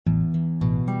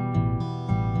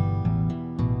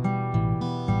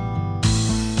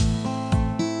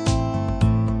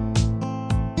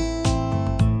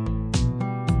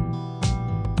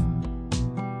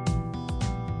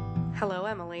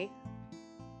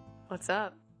What's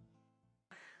up?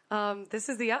 This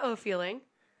is the Uh-Oh Feeling.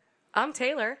 I'm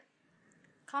Taylor.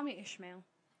 Call me Ishmael.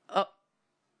 Oh,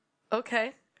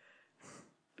 okay.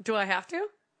 Do I have to?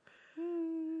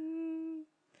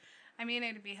 I mean,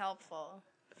 it'd be helpful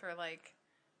for, like,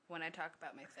 when I talk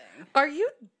about my thing. Are you...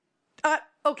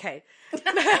 okay.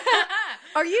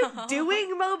 Are you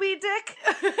doing Moby Dick?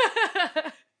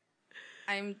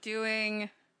 I'm doing...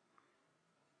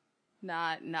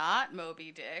 Not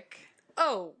Moby Dick.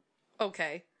 Oh,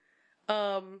 okay.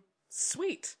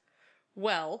 Sweet.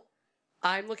 Well,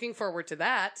 I'm looking forward to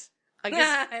that. I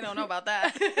guess I don't know about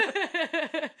that.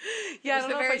 Yeah, it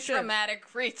was a very traumatic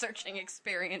researching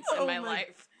experience in my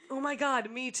life. Oh my god,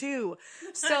 me too.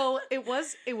 So it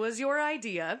was your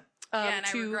idea. And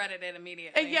I regretted it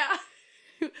immediately. Yeah.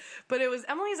 But it was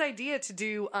Emily's idea to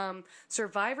do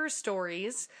survivor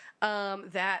stories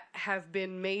that have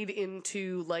been made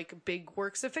into like big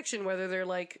works of fiction, whether they're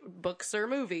like books or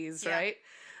movies, right?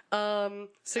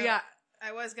 So yeah.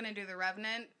 I was going to do The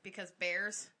Revenant because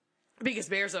bears. Because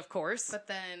bears, of course. But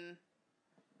then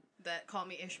that Call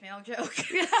Me Ishmael joke.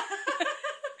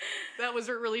 That was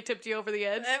what really tipped you over the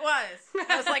edge? It was.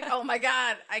 I was like, oh my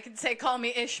god, I can say Call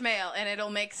Me Ishmael and it'll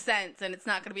make sense and it's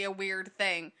not going to be a weird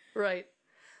thing. Right.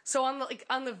 So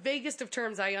on the vaguest of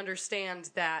terms, I understand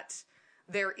that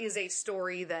there is a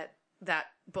story that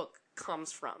book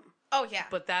comes from. Oh yeah.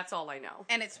 But that's all I know.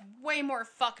 And it's way more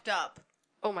fucked up.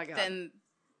 Oh my god. Than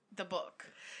the book.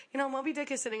 You know, Moby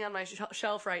Dick is sitting on my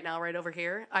shelf right now, right over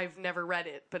here. I've never read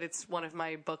it, but it's one of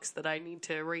my books that I need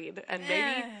to read. And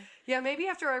maybe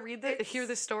after I hear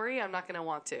this story, I'm not going to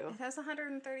want to. It has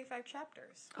 135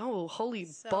 chapters. Oh, holy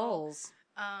balls.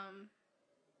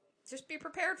 Just be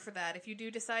prepared for that if you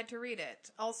do decide to read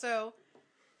it. Also,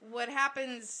 what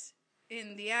happens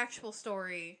in the actual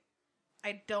story,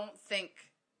 I don't think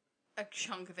a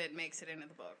chunk of it makes it into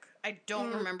the book. I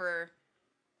don't remember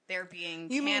there being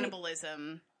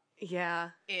cannibalism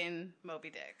in Moby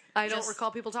Dick. I don't recall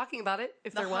people talking about it,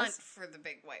 if there was. The hunt for the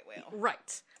big white whale.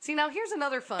 Right. See, now here's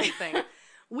another fun thing.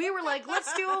 We were like,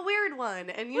 let's do a weird one.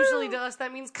 And usually to us,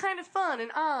 that means kind of fun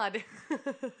and odd.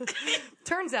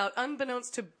 Turns out,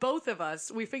 unbeknownst to both of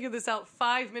us, we figured this out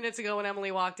 5 minutes ago when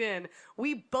Emily walked in.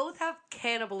 We both have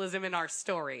cannibalism in our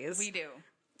stories. We do.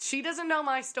 She doesn't know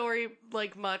my story,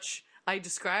 like, much. I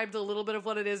described a little bit of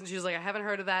what it is, and she was like, I haven't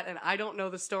heard of that, and I don't know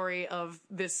the story of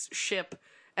this ship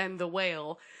and the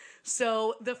whale.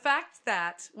 So the fact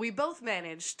that we both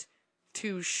managed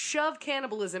to shove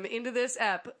cannibalism into this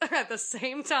ep at the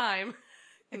same time.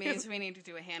 It means we need to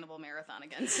do a Hannibal marathon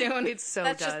again soon. It so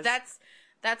does.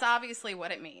 That's obviously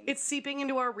what it means. It's seeping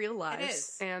into our real lives. It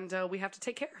is. And we have to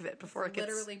take care of it before it gets...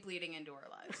 literally bleeding into our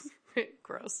lives.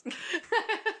 Gross.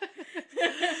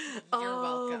 You're welcome.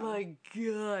 Oh my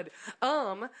god.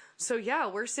 So yeah,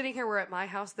 we're sitting here. We're at my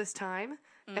house this time.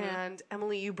 And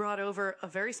Emily, you brought over a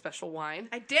very special wine.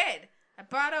 I did. I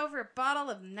brought over a bottle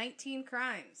of 19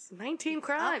 Crimes. 19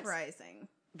 Crimes. Uprising.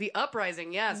 The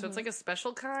Uprising, yeah. So it's like a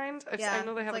special kind. I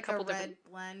know they have like a couple red different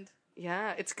blend.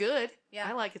 Yeah, it's good. Yeah,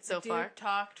 I like it so the dude far.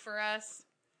 Talked for us.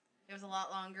 It was a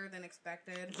lot longer than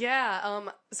expected. Yeah.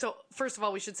 So first of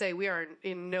all, we should say we are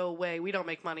in no way. We don't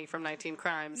make money from 19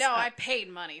 Crimes. No, I paid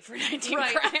money for 19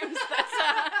 Crimes. That's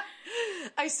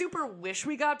I super wish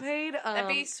we got paid. That'd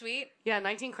be sweet. Yeah,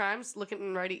 19 Crimes,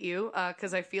 looking right at you,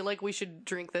 because I feel like we should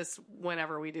drink this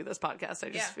whenever we do this podcast. I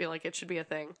just feel like it should be a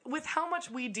thing. With how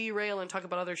much we derail and talk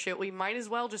about other shit, we might as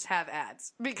well just have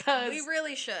ads. Because we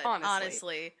really should,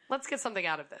 honestly. Let's get something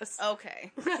out of this.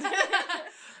 Okay.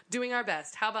 Doing our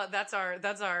best. How about that's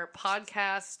our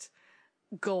podcast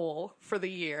goal for the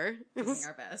year. Doing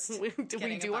our best.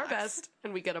 we do our best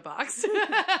and we get a box.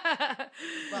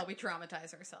 Well, we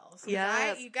traumatize ourselves.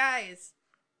 Yeah. You guys,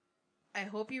 I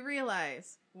hope you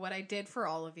realize what I did for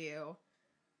all of you.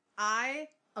 A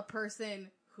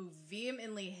person who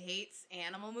vehemently hates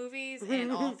animal movies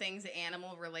and all things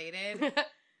animal related,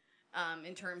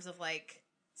 in terms of like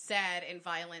sad and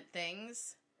violent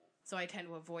things. So I tend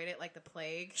to avoid it like the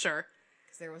plague. Sure.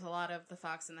 Because there was a lot of The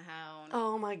Fox and the Hound.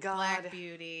 Oh my god. Black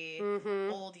Beauty.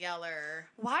 Old Yeller.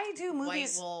 Why do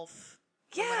movies... White Wolf.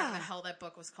 Yeah. Whatever the hell that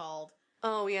book was called.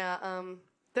 Oh yeah.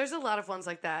 There's a lot of ones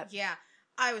like that. Yeah.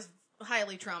 I was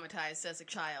highly traumatized as a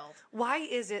child. Why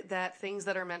is it that things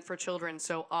that are meant for children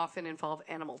so often involve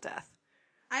animal death?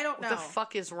 I don't know. What the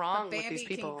fuck is wrong with these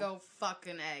people? Bambi can go fuck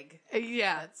an egg.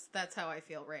 Yeah. That's how I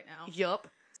feel right now. Yup.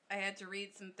 I had to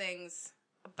read some things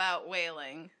about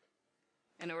whaling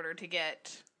in order to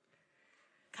get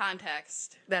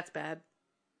context. That's bad.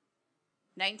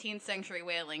 19th century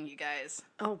whaling, you guys.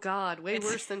 Oh god, way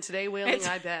worse than today whaling,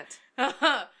 I bet.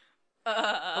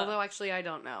 Although, actually, I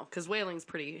don't know, because whaling's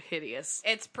pretty hideous.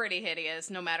 It's pretty hideous,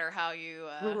 no matter how you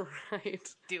Right.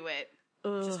 do it.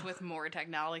 Ugh. Just with more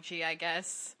technology, I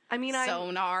guess. I mean,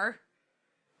 sonar.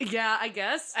 Yeah, I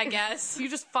guess. You You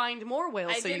just find more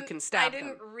whales so you can stab them. I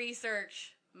didn't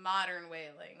research modern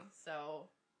whaling, so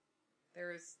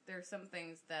there's some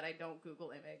things that I don't Google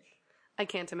image. I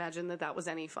can't imagine that was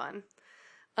any fun.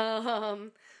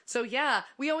 So yeah,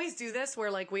 we always do this where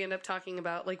like we end up talking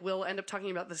about, like we'll end up talking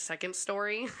about the second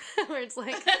story where it's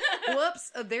like,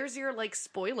 whoops, there's your like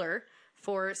spoiler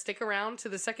for stick around to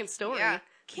the second story. Yeah.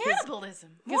 Cannibalism.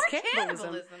 More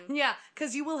cannibalism. Yeah,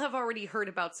 because you will have already heard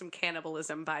about some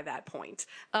cannibalism by that point.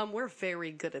 We're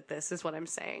very good at this, is what I'm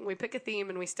saying. We pick a theme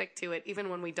and we stick to it, even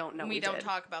when we don't know we don't did.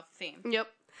 talk about the theme. Yep.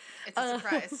 It's a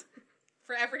surprise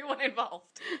for everyone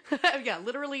involved. Yeah,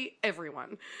 literally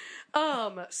everyone.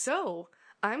 So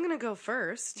I'm gonna go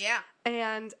first. Yeah.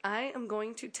 And I am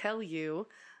going to tell you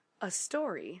a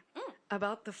story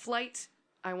about the flight.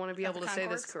 I want to be able to say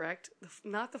this correct.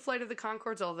 Not the Flight of the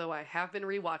Conchords, although I have been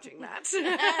rewatching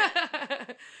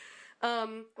that.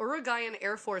 Uruguayan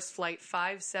Air Force Flight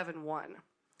 571.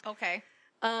 Okay.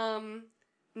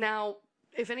 Now,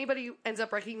 if anybody ends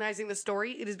up recognizing the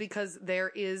story, it is because there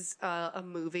is a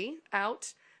movie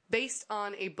out based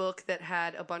on a book that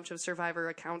had a bunch of survivor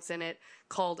accounts in it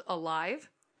called Alive.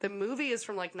 The movie is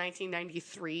from like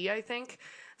 1993, I think.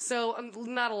 So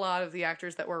not a lot of the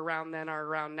actors that were around then are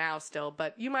around now still,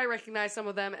 but you might recognize some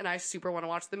of them, and I super want to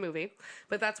watch the movie.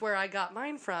 But that's where I got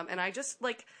mine from, and I just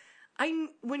like,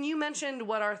 when you mentioned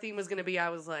what our theme was going to be, I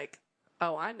was like,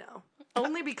 oh, I know.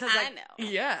 Only because I know.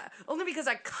 Yeah, only because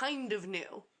I kind of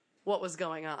knew what was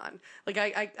going on. Like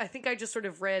I think I just sort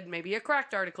of read maybe a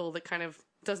Cracked article that kind of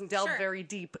doesn't delve very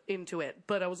deep into it,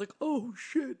 but I was like, oh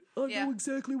shit, I know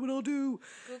exactly what I'll do.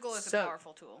 Google is a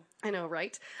powerful tool. I know,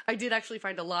 right? I did actually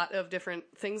find a lot of different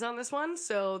things on this one,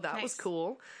 so that was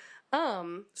cool.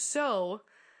 So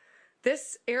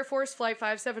this Air Force Flight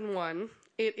 571,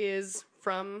 it is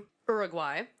from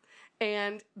Uruguay,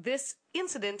 and this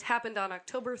incident happened on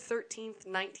October 13th,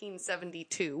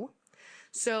 1972.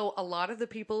 So a lot of the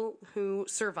people who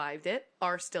survived it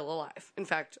are still alive. In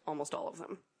fact, almost all of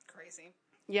them. Crazy.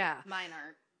 Yeah. Mine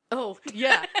aren't. Oh,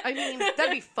 yeah. I mean,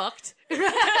 that'd be fucked.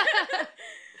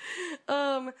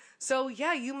 So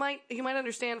yeah, you might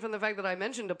understand from the fact that I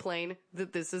mentioned a plane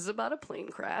that this is about a plane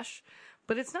crash,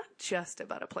 but it's not just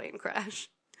about a plane crash.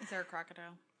 Is there a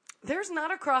crocodile? There's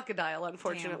not a crocodile,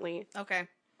 unfortunately. Damn. Okay.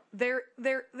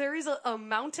 There is a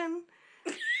mountain,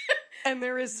 and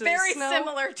there is some very snow.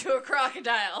 Similar to a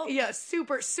crocodile. Yeah,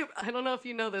 super. I don't know if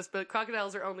you know this, but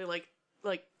crocodiles are only like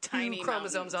tiny two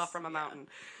chromosomes mountains. off from a mountain.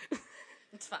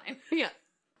 It's fine. Yeah.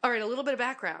 All right, a little bit of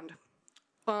background.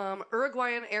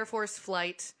 Uruguayan Air Force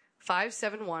Flight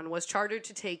 571 was chartered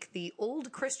to take the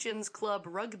Old Christians Club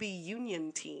rugby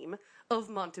union team of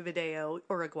Montevideo,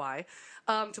 Uruguay,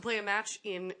 to play a match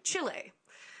in Chile.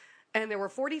 And there were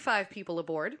 45 people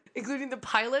aboard, including the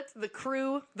pilot, the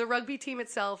crew, the rugby team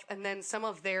itself, and then some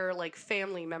of their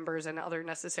family members and other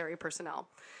necessary personnel.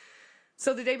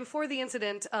 So the day before the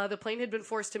incident, the plane had been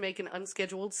forced to make an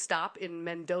unscheduled stop in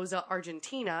Mendoza,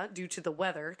 Argentina, due to the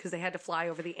weather, because they had to fly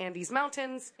over the Andes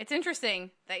Mountains. It's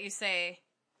interesting that you say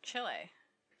Chile.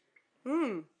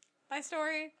 My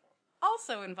story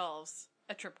also involves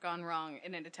a trip gone wrong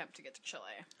in an attempt to get to Chile.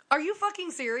 Are you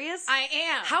fucking serious? I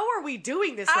am. How are we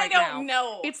doing this right now? I don't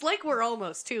know. It's like we're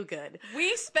almost too good.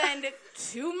 We spend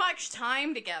too much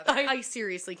time together. I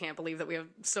seriously can't believe that we have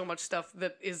so much stuff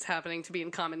that is happening to be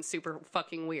in common. Super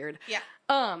fucking weird. Yeah.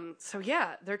 So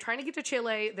yeah, they're trying to get to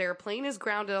Chile. Their plane is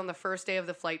grounded on the first day of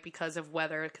the flight because of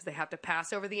weather, because they have to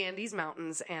pass over the Andes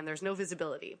Mountains and there's no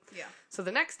visibility. Yeah. So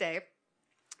the next day,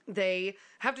 they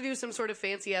have to do some sort of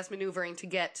fancy-ass maneuvering to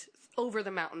get over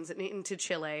the mountains and into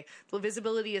Chile. The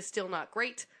visibility is still not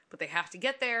great, but they have to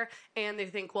get there, and they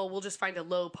think, well, we'll just find a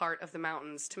low part of the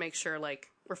mountains to make sure,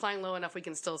 we're flying low enough we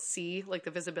can still see,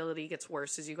 the visibility gets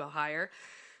worse as you go higher.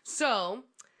 So...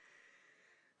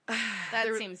 that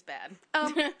seems bad.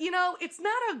 It's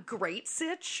not a great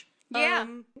sitch. Yeah.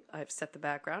 I've set the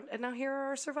background, and now here are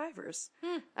our survivors.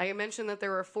 I mentioned that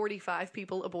there were 45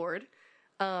 people aboard.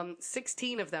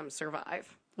 16 of them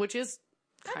survive, which is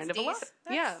kind of a lot.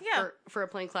 Yeah. For a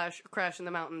plane crash in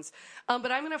the mountains.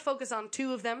 But I'm going to focus on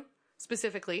two of them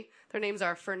specifically. Their names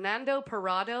are Fernando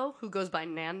Parado, who goes by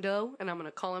Nando, and I'm going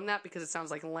to call him that because it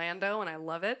sounds like Lando, and I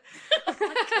love it. Oh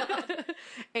my God.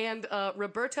 And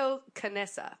Roberto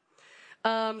Canessa.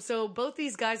 So both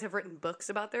these guys have written books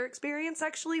about their experience,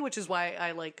 actually, which is why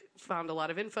I found a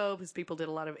lot of info, because people did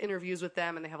a lot of interviews with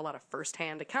them and they have a lot of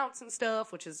firsthand accounts and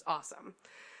stuff, which is awesome.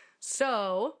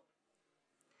 So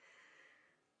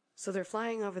So they're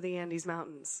flying over the Andes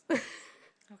Mountains.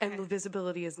 And the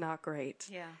visibility is not great.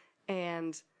 Yeah.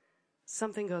 And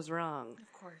something goes wrong.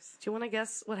 Of course. Do you want to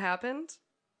guess what happened?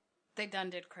 They done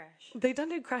did crash. They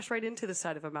did crash right into the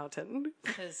side of a mountain.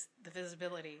 Because the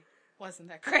visibility wasn't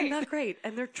that great. Not great.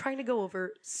 And they're trying to go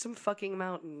over some fucking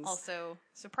mountains. Also,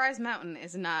 Surprise Mountain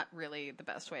is not really the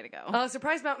best way to go.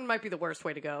 Surprise Mountain might be the worst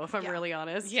way to go, if I'm really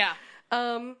honest. Yeah.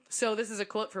 So this is a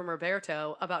quote from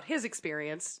Roberto about his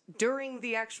experience during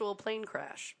the actual plane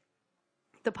crash.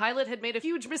 The pilot had made a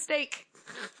huge mistake.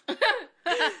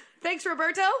 Thanks,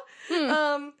 Roberto.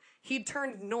 He'd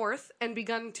turned north and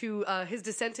begun to his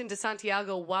descent into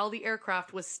Santiago while the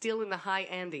aircraft was still in the high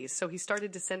Andes, so he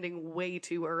started descending way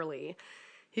too early.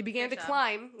 He began to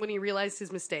climb when he realized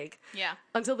his mistake. Yeah.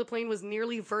 Until the plane was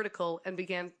nearly vertical and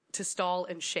began to stall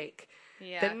and shake.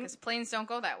 Yeah, because planes don't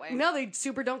go that way. No, they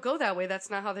super don't go that way.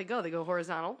 That's not how they go. They go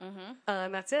horizontal,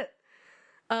 and that's it.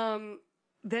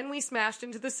 Then we smashed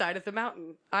into the side of the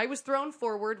mountain. I was thrown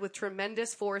forward with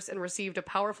tremendous force and received a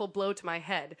powerful blow to my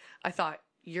head. I thought,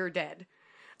 you're dead.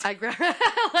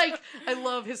 I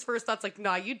love his first thoughts, like,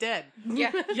 nah, you dead.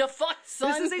 Yeah, you fucked,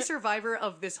 son. This is a survivor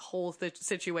of this whole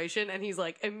situation, and he's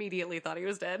like, immediately thought he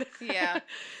was dead. Yeah.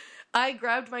 I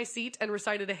grabbed my seat and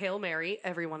recited a Hail Mary.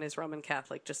 Everyone is Roman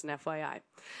Catholic, just an FYI.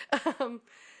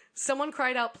 Someone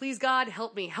cried out, please God,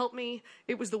 help me, help me.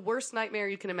 It was the worst nightmare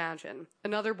you can imagine.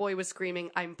 Another boy was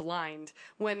screaming, I'm blind.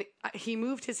 When he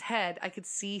moved his head, I could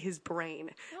see his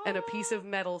brain and a piece of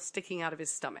metal sticking out of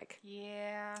his stomach.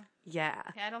 Yeah. Yeah.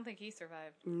 I don't think he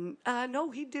survived.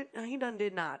 No, he did. He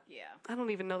did not. Yeah. I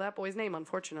don't even know that boy's name,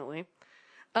 unfortunately.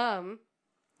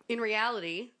 In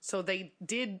reality, so they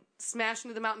did smash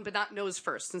into the mountain, but not nose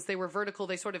first. Since they were vertical,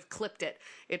 they sort of clipped it.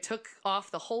 It took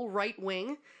off the whole right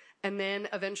wing, and then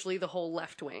eventually the whole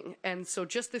left wing. And so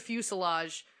just the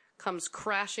fuselage comes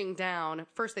crashing down.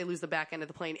 First, they lose the back end of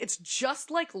the plane. It's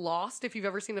just like Lost, if you've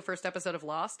ever seen the first episode of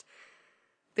Lost.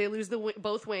 They lose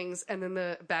both wings, and then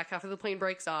the back half of the plane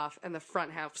breaks off, and the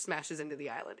front half smashes into the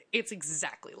island. It's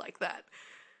exactly like that.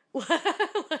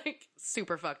 Like,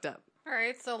 super fucked up. All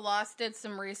right, so Lost did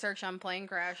some research on plane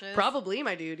crashes. Probably,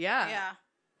 my dude, yeah.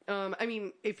 Yeah. I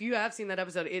mean, if you have seen that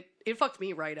episode, it fucked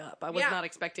me right up. I was not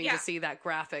expecting to see that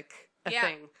graphic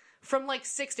thing from like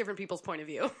 6 different people's point of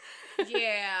view.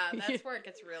 Yeah, that's where it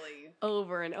gets really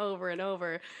over and over and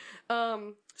over.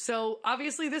 So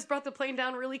obviously this brought the plane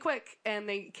down really quick, and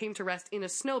they came to rest in a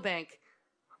snowbank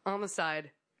on the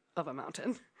side of a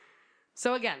mountain.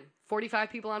 So again,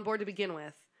 45 people on board to begin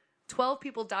with. 12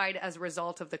 people died as a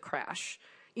result of the crash,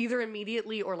 either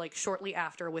immediately or like shortly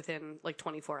after, within like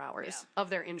 24 hours of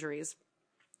their injuries.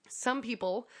 Some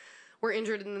people were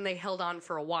injured and then they held on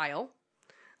for a while.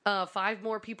 5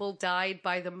 more people died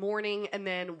by the morning, and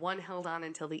then 1 held on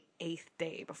until the 8th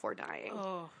day before dying,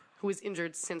 who was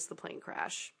injured since the plane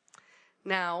crash.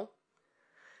 Now,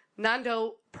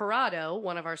 Nando Parado,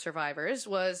 one of our survivors,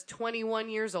 was 21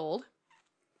 years old.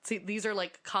 See, these are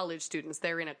like college students.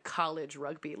 They're in a college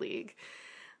rugby league.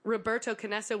 Roberto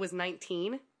Canessa was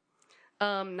 19.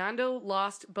 Nando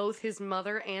lost both his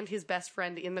mother and his best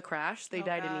friend in the crash. They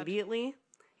died immediately.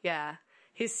 Yeah.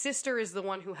 His sister is the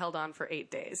one who held on for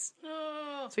 8 days.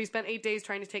 Oh. So he spent 8 days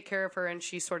trying to take care of her, and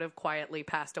she sort of quietly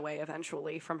passed away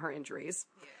eventually from her injuries.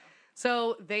 Yeah.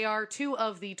 So they are 2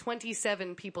 of the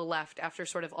 27 people left after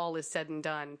sort of all is said and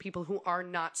done. People who are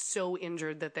not so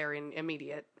injured that they're in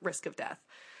immediate risk of death.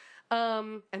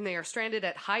 And they are stranded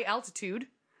at high altitude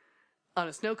on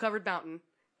a snow-covered mountain.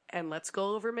 And let's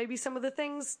go over maybe some of the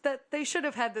things that they should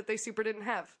have had that they super didn't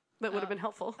have that would have been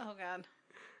helpful. Oh, God.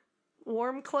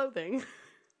 Warm clothing.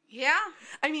 Yeah.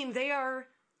 I mean, they are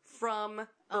from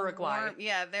Uruguay.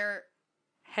 They're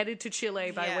headed to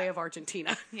Chile by way of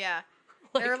Argentina. Yeah.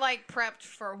 They're like prepped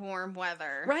for warm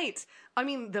weather. Right. I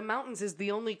mean, the mountains is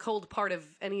the only cold part of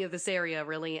any of this area,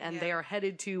 really, and they are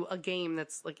headed to a game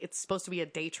that's like, it's supposed to be a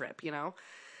day trip, you know?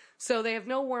 So they have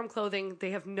no warm clothing,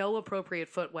 they have no appropriate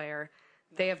footwear,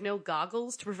 they have no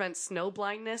goggles to prevent snow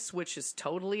blindness, which is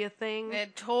totally a thing.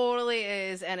 It totally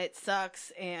is, and it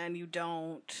sucks, and you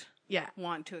don't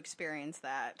want to experience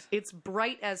that. It's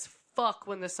bright as fuck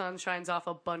when the sun shines off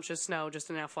a bunch of snow, just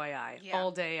an FYI. Yeah.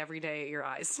 All day, every day at your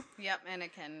eyes. Yep, and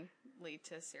it can lead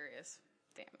to serious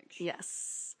damage.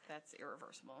 Yes. That's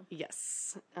irreversible.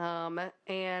 Yes.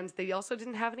 And they also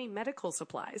didn't have any medical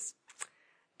supplies.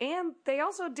 And they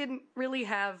also didn't really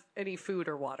have any food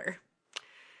or water.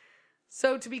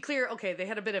 So to be clear, okay, they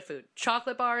had a bit of food.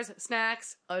 Chocolate bars,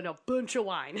 snacks, and a bunch of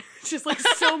wine. Just like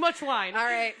so much wine. All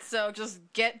right, so just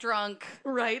get drunk.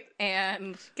 Right.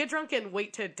 And... Get drunk and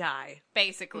wait to die.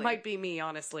 Basically. Might be me,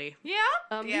 honestly.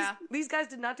 Yeah? Yeah. These guys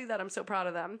did not do that. I'm so proud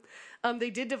of them. They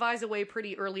did devise a way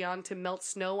pretty early on to melt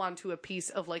snow onto a piece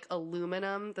of like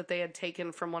aluminum that they had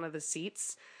taken from one of the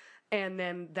seats. And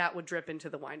then that would drip into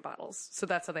the wine bottles. So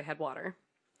that's how they had water.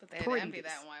 But they had to empty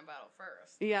that wine bottle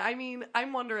first. Yeah, I mean,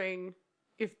 I'm wondering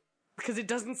if, because it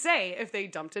doesn't say if they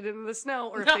dumped it into the snow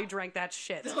or if they drank that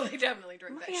shit. No, they definitely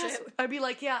drank that shit. I'd be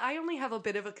like, yeah, I only have a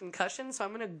bit of a concussion, so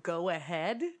I'm going to go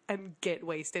ahead and get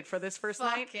wasted for this first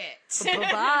night. Fuck it.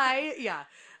 Bye-bye. Yeah.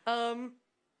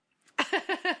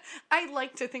 I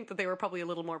like to think that they were probably a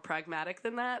little more pragmatic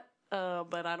than that,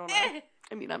 but I don't know.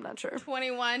 I mean, I'm not sure.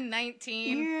 21,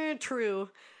 19. Yeah, true.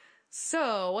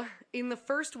 So, in the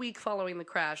first week following the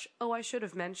crash, I should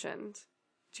have mentioned.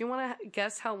 Do you want to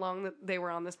guess how long they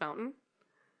were on this mountain?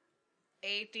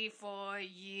 84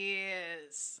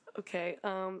 years. Okay,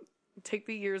 take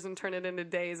the years and turn it into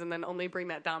days and then only bring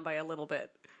that down by a little bit.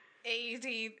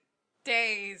 80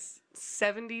 days.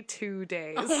 72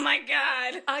 days. Oh my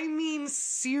god. I mean,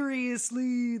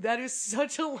 seriously, that is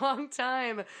such a long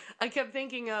time. I kept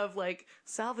thinking of, like,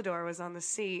 Salvador was on the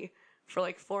sea for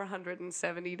like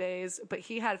 470 days, but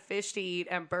he had fish to eat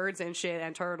and birds and shit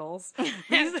and turtles.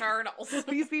 And turtles.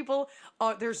 These people,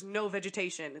 there's no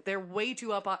vegetation. They're way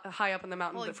too high up in the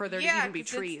mountain for there to even be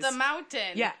trees. It's the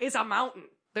mountain. Yeah, it's a mountain.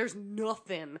 There's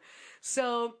nothing.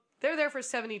 So they're there for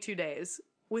 72 days.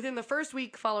 Within the first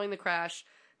week following the crash,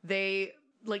 they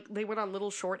went on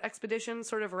little short expeditions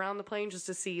sort of around the plane just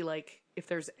to see like if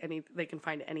there's they can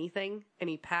find anything,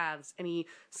 any paths, any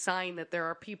sign that there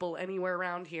are people anywhere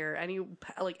around here,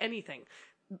 anything,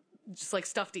 just like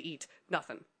stuff to eat.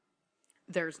 Nothing.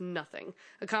 There's nothing.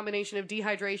 A combination of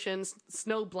dehydration,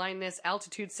 snow blindness,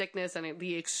 altitude sickness, and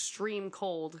the extreme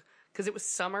cold, because it was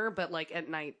summer, but like at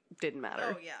night didn't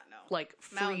matter. Oh yeah, no. Like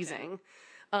freezing.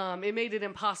 It made it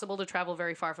impossible to travel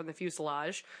very far from the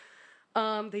fuselage.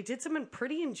 They did some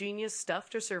pretty ingenious stuff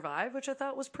to survive, which I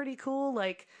thought was pretty cool.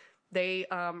 Like, they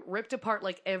ripped apart,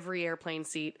 like, every airplane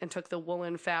seat and took the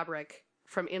woolen fabric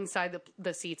from inside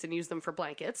the seats and used them for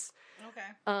blankets.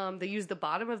 Okay. They used the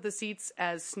bottom of the seats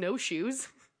as snowshoes.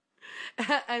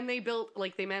 And they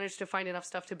managed to find enough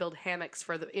stuff to build hammocks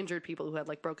for the injured people who had,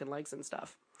 like, broken legs and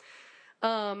stuff.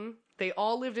 They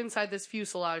all lived inside this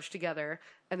fuselage together,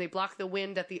 and they blocked the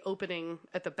wind at the opening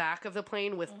at the back of the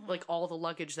plane with, like, all the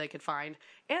luggage they could find.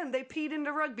 And they peed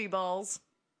into rugby balls,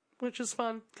 which is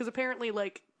fun, because apparently,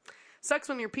 like, sucks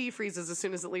when your pee freezes as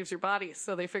soon as it leaves your body,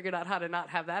 so they figured out how to not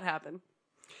have that happen.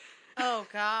 Oh,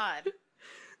 God.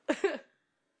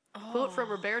 Quote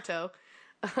from Roberto,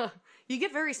 you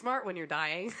get very smart when you're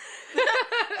dying.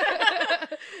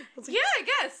 Yeah, I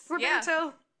guess. Roberto...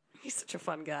 Yeah. He's such a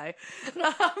fun guy.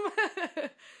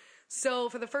 So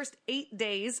for the first 8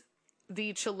 days,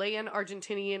 the Chilean,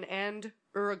 Argentinian, and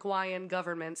Uruguayan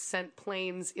governments sent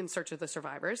planes in search of the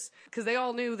survivors, because they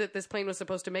all knew that this plane was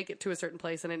supposed to make it to a certain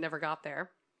place and it never got there.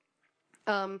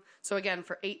 So again,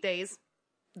 for 8 days,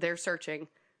 they're searching,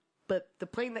 but the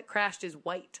plane that crashed is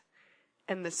white,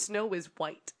 and the snow is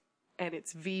white, and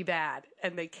it's bad,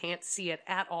 and they can't see it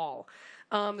at all.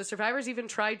 The survivors even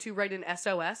tried to write an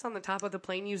SOS on the top of the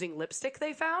plane using lipstick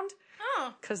they found.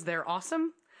 Oh. Because they're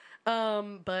awesome.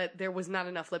 But there was not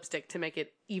enough lipstick to make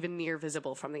it even near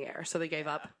visible from the air, so they gave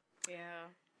up. Yeah.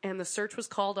 And the search was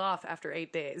called off after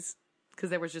 8 days,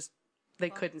 because they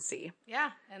couldn't see.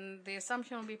 Yeah, and the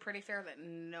assumption would be pretty fair that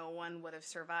no one would have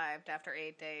survived after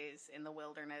 8 days in the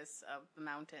wilderness of the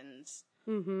mountains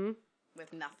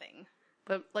with nothing.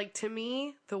 But, like, to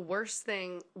me, the worst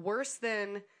thing, worse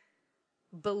than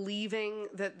believing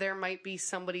that there might be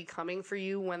somebody coming for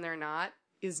you when they're not,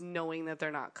 is knowing that they're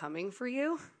not coming for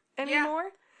you anymore. Yeah,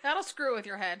 that'll screw with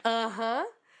your head.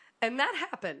 And that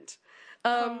happened.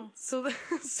 So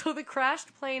the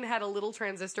crashed plane had a little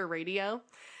transistor radio,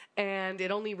 and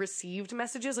it only received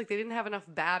messages. Like, they didn't have enough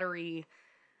battery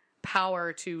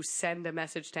power to send a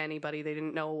message to anybody. They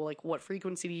didn't know, like, what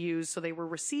frequency to use, so they were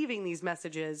receiving these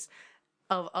messages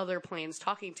of other planes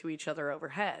talking to each other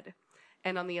overhead.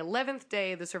 And on the 11th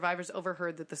day, the survivors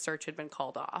overheard that the search had been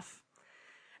called off.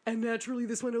 And naturally,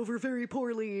 this went over very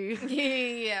poorly.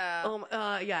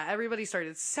 Yeah. Everybody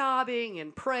started sobbing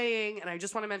and praying, and I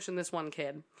just want to mention this one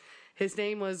kid. His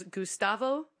name was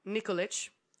Gustavo Nikolic.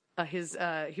 He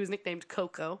was nicknamed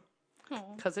Coco,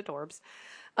 because adorbs.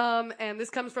 And this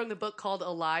comes from the book called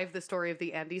Alive, the story of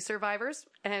the Andes survivors.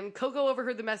 And Coco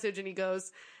overheard the message, and he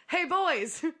goes, "Hey,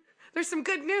 boys, there's some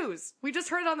good news. We just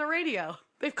heard it on the radio.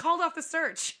 They've called off the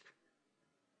search."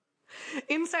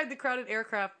 Inside the crowded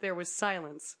aircraft, there was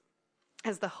silence.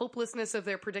 As the hopelessness of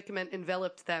their predicament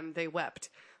enveloped them, they wept.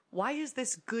 "Why is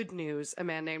this good news?" a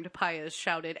man named Pius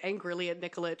shouted angrily at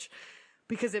Nikolic.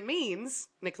 "Because it means,"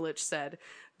 Nikolic said,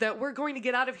 "that we're going to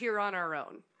get out of here on our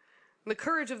own." The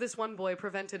courage of this one boy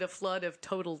prevented a flood of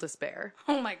total despair.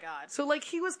 Oh my god. So, like,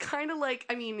 he was kind of like,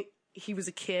 I mean, he was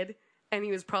a kid, and he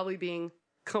was probably being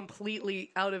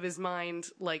completely out of his mind,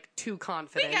 like, too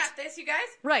confident. We got this, you guys.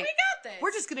 Right. We got this.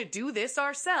 We're just gonna do this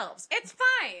ourselves. It's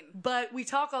fine. But we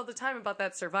talk all the time about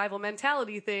that survival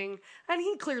mentality thing, and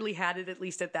he clearly had it, at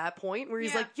least at that point, where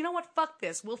he's like, you know what, fuck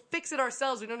this. We'll fix it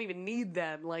ourselves. We don't even need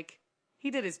them. Like, he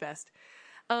did his best.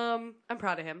 I'm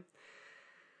proud of him.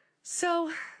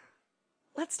 So,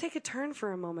 let's take a turn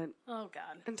for a moment. Oh,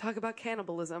 God. And talk about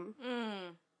cannibalism.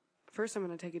 First, I'm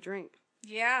going to take a drink.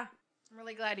 Yeah. I'm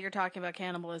really glad you're talking about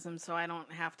cannibalism so I don't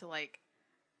have to, like,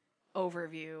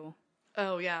 overview.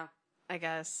 Oh, yeah. I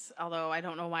guess. Although I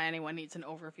don't know why anyone needs an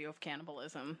overview of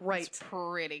cannibalism. Right. It's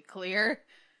pretty clear.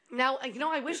 Now, you know,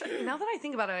 I wish, now that I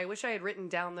think about it, I wish I had written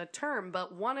down the term,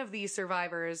 but one of these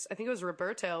survivors, I think it was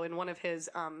Roberto, in one of his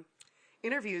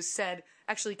interviews said,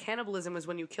 actually, cannibalism is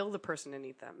when you kill the person and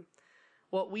eat them.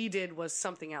 What we did was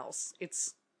something else.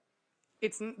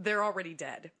 They're already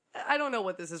dead. I don't know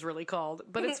what this is really called,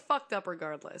 but it's fucked up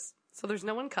regardless. So there's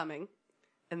no one coming,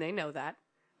 and they know that,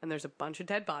 and there's a bunch of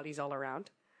dead bodies all around,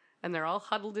 and they're all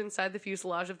huddled inside the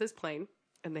fuselage of this plane,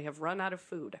 and they have run out of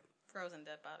food. Frozen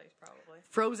dead bodies, probably.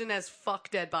 Frozen as fuck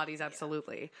dead bodies,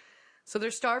 absolutely. Yeah. So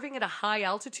they're starving at a high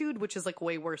altitude, which is like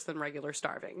way worse than regular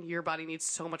starving. Your body needs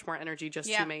so much more energy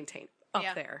just to maintain up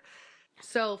there.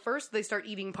 So first they start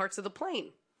eating parts of the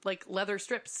plane, like leather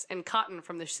strips and cotton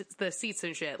from the seats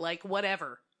and shit, like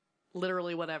whatever.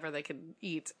 Literally whatever they could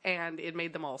eat, and it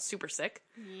made them all super sick.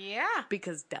 Yeah.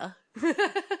 Because duh.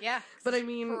 Yeah. But I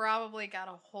mean... probably got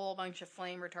a whole bunch of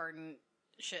flame retardant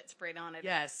shit sprayed on it.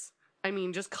 Yes. I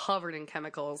mean, just covered in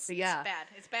chemicals. Yeah. It's bad.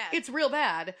 It's bad. It's real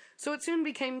bad. So it soon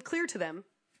became clear to them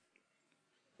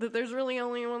that there's really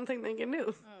only one thing they can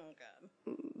do. Oh,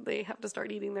 God. They have to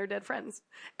start eating their dead friends.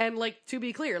 And, like, to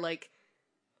be clear, like,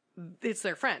 it's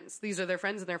their friends. These are their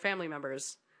friends and their family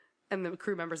members. And the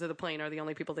crew members of the plane are the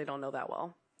only people they don't know that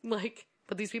well. Like,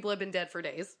 but these people have been dead for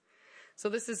days. So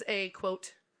this is a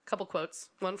quote, couple quotes.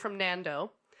 One from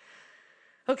Nando.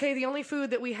 "Okay, the only food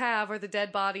that we have are the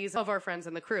dead bodies of our friends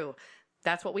and the crew.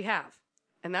 That's what we have.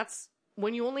 And that's,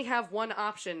 when you only have one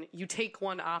option, you take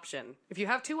one option. If you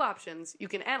have two options, you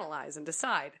can analyze and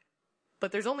decide.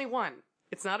 But there's only one.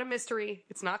 It's not a mystery.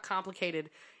 It's not complicated.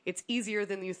 It's easier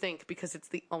than you think because it's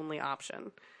the only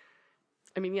option."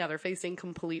 I mean, yeah, they're facing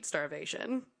complete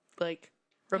starvation. Like,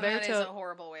 Roberto... That is a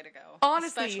horrible way to go.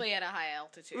 Honestly. Especially at a high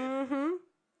altitude. Mm-hmm.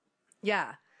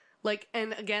 Yeah. Like,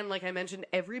 and again, like I mentioned,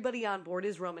 everybody on board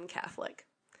is Roman Catholic.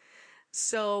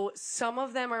 So some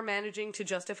of them are managing to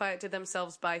justify it to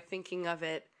themselves by thinking of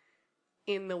it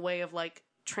in the way of, like,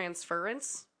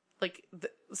 transference. Like,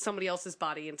 somebody else's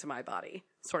body into my body,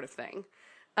 sort of thing.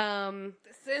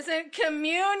 This isn't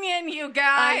communion, you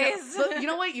guys! But you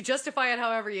know what? You justify it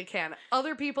however you can.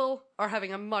 Other people are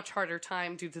having a much harder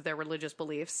time due to their religious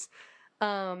beliefs.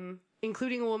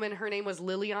 Including a woman, her name was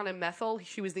Liliana Methel.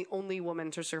 She was the only woman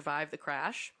to survive the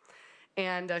crash.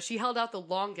 And she held out the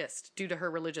longest due to her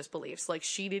religious beliefs. Like,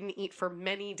 she didn't eat for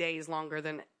many days longer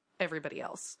than everybody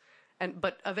else.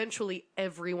 But eventually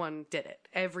everyone did it.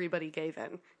 Everybody gave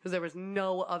in. Because there was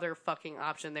no other fucking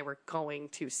option. They were going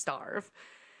to starve.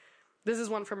 This is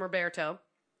one from Roberto.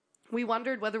 "We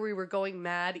wondered whether we were going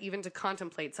mad even to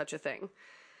contemplate such a thing.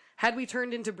 Had we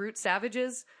turned into brute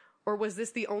savages? Or was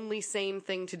this the only sane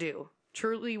thing to do?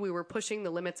 Truly, we were pushing the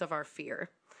limits of our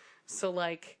fear." So,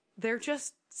 like, they're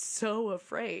just so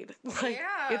afraid. Like,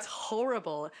 it's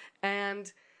horrible.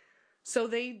 And so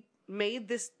they made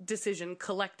this decision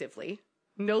collectively.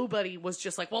 Nobody was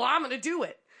just like, well, I'm going to do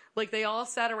it. Like, they all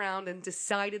sat around and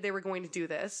decided they were going to do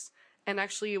this. And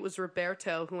actually, it was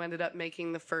Roberto who ended up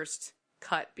making the first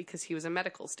cut because he was a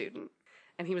medical student.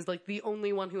 And he was, like, the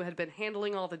only one who had been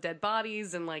handling all the dead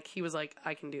bodies. And, like, he was like,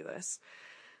 I can do this.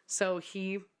 So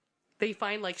they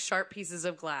find, like, sharp pieces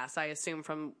of glass, I assume,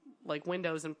 from, like,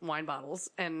 windows and wine bottles,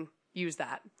 and use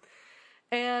that.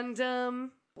 And,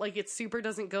 like, it super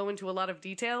doesn't go into a lot of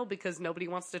detail because nobody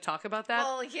wants to talk about that.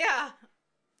 Well, yeah.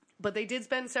 But they did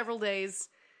spend several days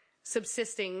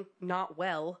subsisting, not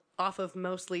well, off of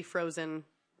mostly frozen,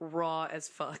 raw as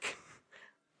fuck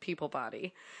people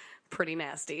body. Pretty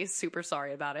nasty. Super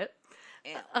sorry about it.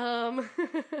 Yeah.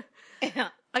 Yeah.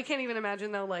 I can't even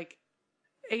imagine, though, like,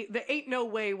 there ain't no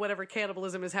way whatever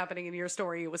cannibalism is happening in your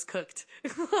story was cooked.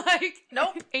 Like,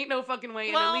 nope. Ain't no fucking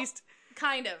way. Well, and at least...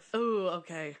 kind of. Oh,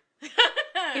 okay.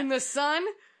 In the sun?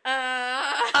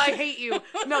 I hate you.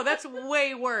 No, that's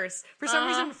way worse. For some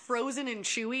reason, frozen and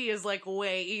chewy is like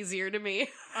way easier to me.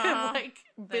 And like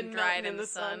been dried in the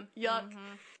sun. Yuck.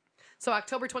 Mm-hmm. So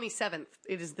October 27th,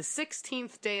 it is the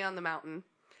 16th day on the mountain.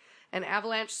 An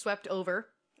avalanche swept over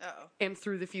and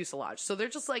through the fuselage. So they're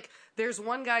just like, there's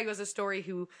one guy who has a story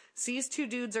who sees two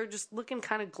dudes are just looking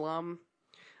kind of glum.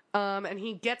 And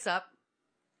he gets up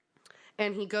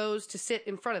and he goes to sit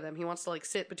in front of them. He wants to like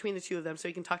sit between the two of them so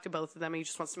he can talk to both of them. And he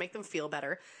just wants to make them feel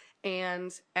better.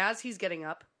 And as he's getting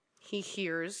up, he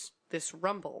hears this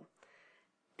rumble.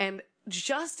 And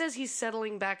just as he's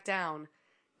settling back down,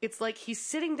 it's like he's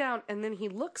sitting down and then he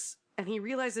looks and he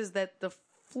realizes that the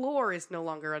floor is no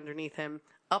longer underneath him.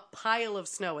 A pile of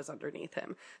snow is underneath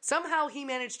him. Somehow he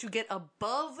managed to get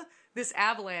above this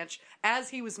avalanche as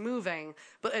he was moving,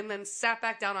 and then sat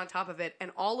back down on top of it.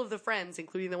 And all of the friends,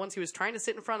 including the ones he was trying to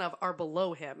sit in front of, are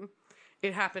below him.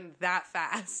 It happened that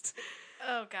fast.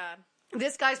 Oh, God.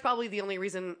 This guy's probably the only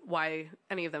reason why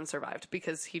any of them survived,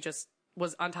 because he just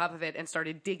was on top of it and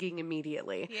started digging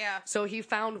immediately. Yeah. So he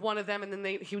found one of them, and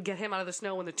then he would get him out of the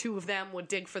snow, and the two of them would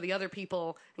dig for the other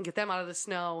people and get them out of the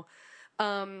snow.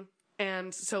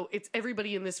 And so it's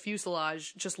everybody in this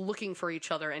fuselage just looking for each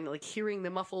other and like hearing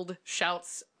the muffled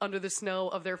shouts under the snow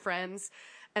of their friends.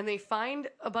 And they find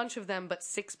a bunch of them, but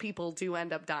 6 people do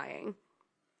end up dying.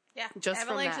 Yeah. Just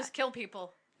avalanches from that. Kill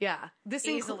people. Yeah. This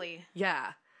easily.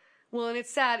 Yeah. Well, and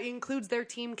it's sad. It includes their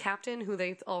team captain, who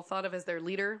they all thought of as their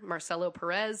leader, Marcelo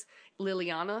Perez,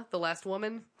 Liliana, the last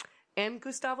woman, and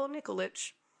Gustavo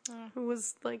Nikolic, who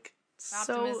was like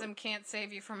Optimism can't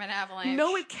save you from an avalanche.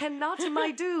 No, it cannot,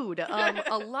 my dude.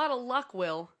 A lot of luck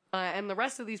will. And the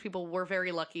rest of these people were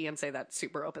very lucky and say that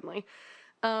super openly.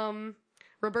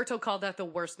 Roberto called that the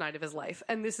worst night of his life.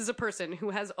 And this is a person who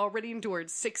has already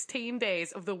endured 16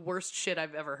 days of the worst shit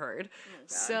I've ever heard. Oh,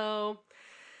 so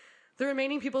the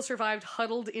remaining people survived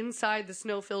huddled inside the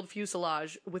snow-filled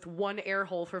fuselage with one air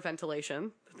hole for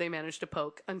ventilation that they managed to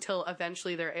poke until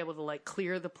eventually they're able to like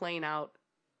clear the plane out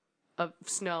of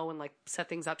snow and like set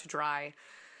things out to dry.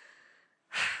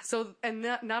 So, and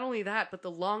not only that, but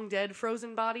the long dead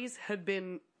frozen bodies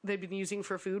they'd been using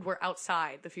for food were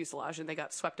outside the fuselage and they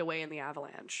got swept away in the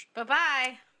avalanche.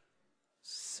 Bye-bye.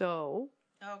 So,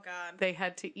 oh God, they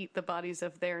had to eat the bodies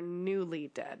of their newly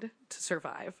dead to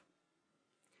survive.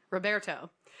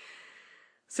 Roberto.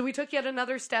 So we took yet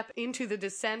another step into the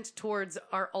descent towards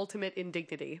our ultimate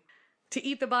indignity. To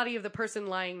eat the body of the person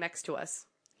lying next to us.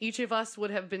 Each of us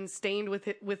would have been stained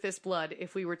with this blood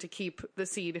if we were to keep the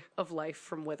seed of life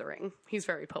from withering. He's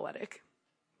very poetic.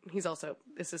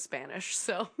 This is Spanish,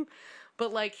 so,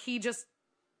 but like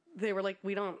they were like,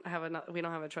 we don't have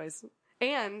a choice.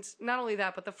 And not only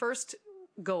that, but the first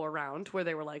go around where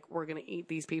they were like, we're going to eat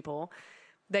these people.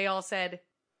 They all said,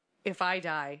 if I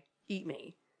die, eat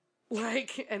me.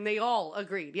 Like, and they all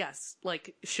agreed, yes,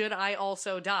 like, should I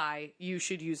also die, you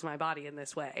should use my body in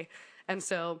this way. And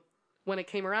so when it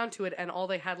came around to it and all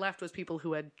they had left was people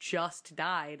who had just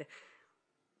died,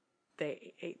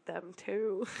 they ate them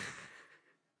too.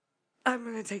 I'm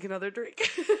gonna take another drink.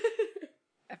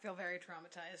 I feel very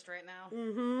traumatized right now.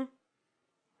 Mm-hmm.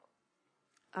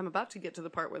 I'm about to get to the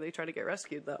part where they try to get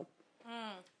rescued, though.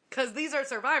 Because these are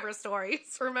survivor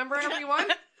stories, remember, everyone?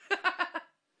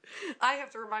 I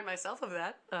have to remind myself of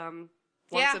that.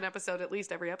 Once an episode, at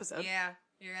least every episode. Yeah,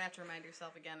 you're gonna have to remind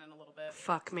yourself again in a little bit.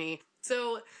 Fuck me.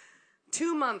 So,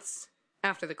 2 months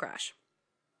after the crash,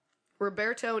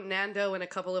 Roberto, Nando, and a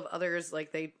couple of others,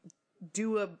 like, they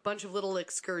do a bunch of little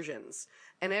excursions,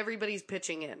 and everybody's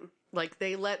pitching in. Like,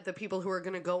 they let the people who are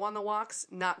going to go on the walks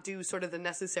not do sort of the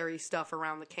necessary stuff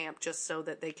around the camp just so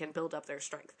that they can build up their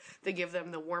strength. They give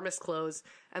them the warmest clothes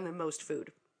and the most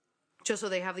food, just so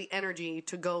they have the energy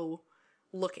to go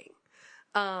looking.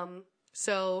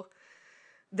 So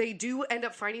they do end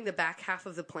up finding the back half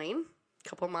of the plane, a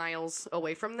couple miles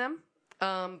away from them,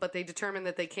 but they determine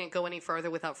that they can't go any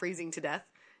farther without freezing to death.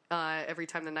 Every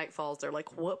time the night falls, they're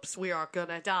like, whoops, we are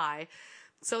gonna die.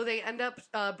 So they end up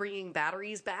bringing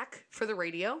batteries back for the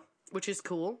radio, which is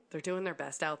cool. They're doing their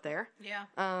best out there. Yeah.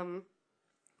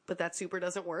 But that super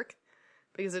doesn't work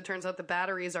because it turns out the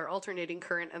batteries are alternating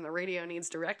current and the radio needs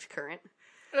direct current.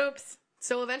 Oops.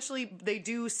 So eventually they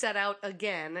do set out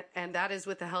again, and that is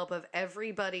with the help of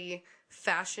everybody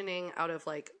fashioning out of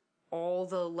like all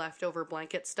the leftover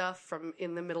blanket stuff from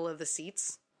in the middle of the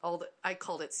seats. I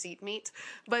called it seat meat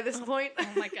by this point. Oh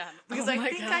my God. Because I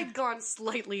think I'd gone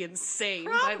slightly insane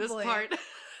by this part.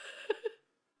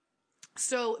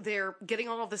 So they're getting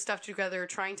all of this stuff together,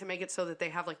 trying to make it so that they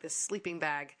have like this sleeping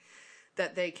bag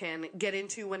that they can get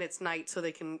into when it's night so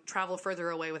they can travel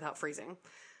further away without freezing.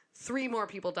 3 more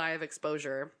people die of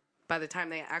exposure by the time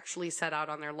they actually set out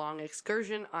on their long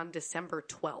excursion on December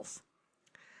 12th.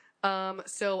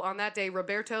 So on that day,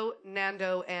 Roberto,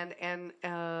 Nando, and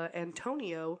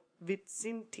Antonio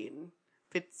Vicentin?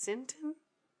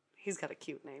 He's got a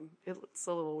cute name. It's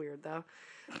a little weird, though.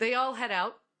 They all head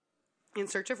out in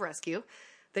search of rescue.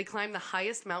 They climb the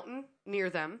highest mountain near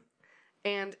them.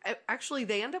 And actually,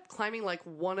 they end up climbing, like,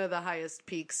 one of the highest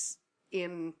peaks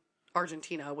in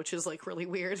Argentina, which is, like, really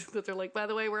weird. But they're like, by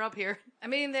the way, we're up here. I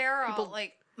mean, they're all,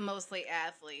 like, mostly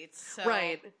athletes. So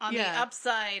right. On the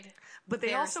upside, but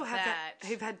they also have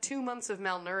they've had 2 months of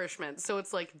malnourishment, so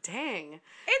it's like, dang.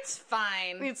 It's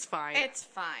fine. It's fine. It's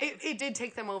fine. It did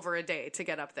take them over a day to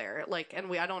get up there. Like,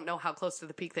 and I don't know how close to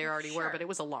the peak they already were, but it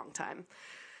was a long time.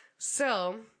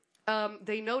 So,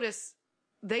 they notice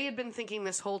they had been thinking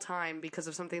this whole time, because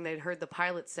of something they'd heard the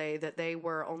pilot say, that they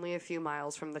were only a few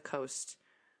miles from the coast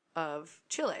of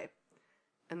Chile.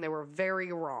 And they were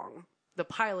very wrong. The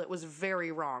pilot was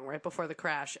very wrong right before the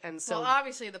crash, and so... Well,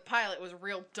 obviously the pilot was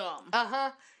real dumb.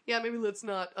 Uh-huh. Yeah, maybe let's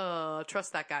not,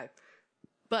 trust that guy.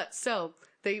 But, so,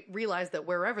 they realize that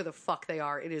wherever the fuck they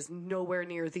are, it is nowhere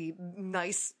near the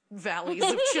nice valleys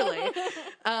of Chile.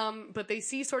 But they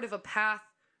see sort of a path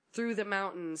through the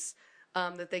mountains,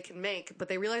 that they can make, but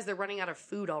they realize they're running out of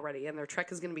food already, and their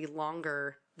trek is going to be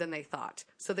longer than they thought.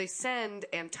 So they send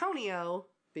Antonio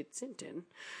Vicentin,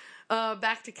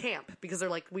 back to camp, because they're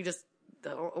like,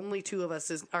 only 2 of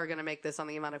us are going to make this on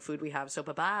the amount of food we have, so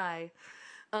bye-bye.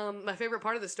 My favorite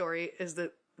part of the story is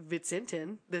that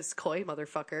Vicentin, this coy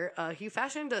motherfucker, he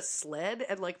fashioned a sled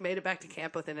and, like, made it back to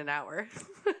camp within an hour.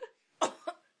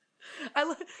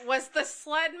 Was the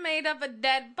sled made of a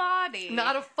dead body?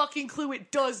 Not a fucking clue.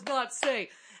 It does not say.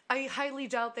 I highly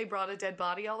doubt they brought a dead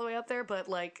body all the way up there, but,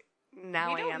 like,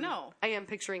 now I am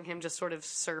picturing him just sort of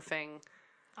surfing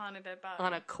on a dead body.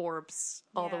 On a corpse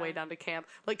all the way down to camp.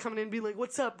 Like, coming in and being like,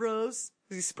 what's up, bros?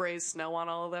 He sprays snow on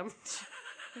all of them.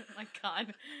 Oh my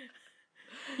god.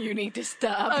 You need to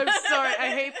stop. I'm sorry. I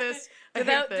hate this. Did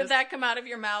that come out of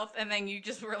your mouth and then you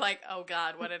just were like, oh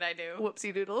god, what did I do?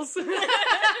 Whoopsie doodles.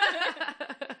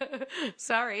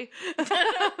 Sorry.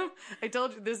 I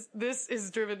told you, this has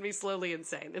driven me slowly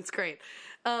insane. It's great.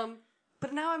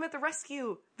 But now I'm at the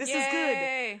rescue. This is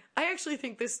good. I actually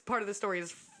think this part of the story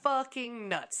is fucking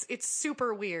nuts. It's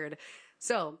super weird.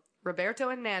 So, Roberto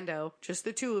and Nando, just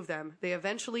the 2 of them, they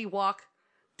eventually walk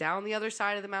down the other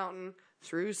side of the mountain,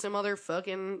 through some other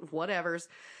fucking whatevers,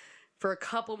 for a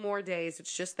couple more days.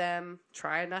 It's just them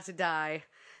trying not to die.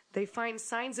 They find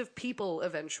signs of people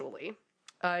eventually,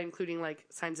 including, like,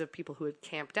 signs of people who had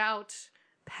camped out,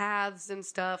 paths and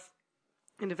stuff.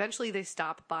 And eventually they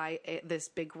stop by this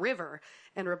big river,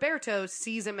 and Roberto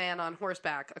sees a man on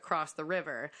horseback across the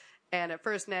river. And at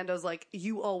first Nando's like,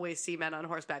 you always see men on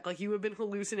horseback. Like, you have been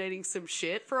hallucinating some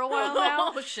shit for a while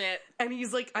now. Oh, shit. And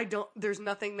he's like, there's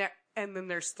nothing there. And then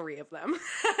there's 3 of them.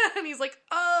 And he's like,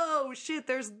 oh, shit,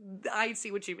 I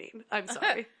see what you mean. I'm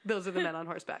sorry. Those are the men on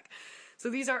horseback. So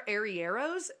these are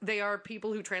arrieros. They are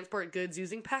people who transport goods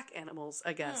using pack animals,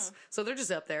 I guess. So they're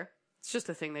just up there. It's just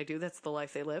a thing they do. That's the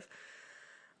life they live.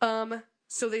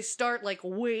 So they start, like,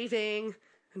 waving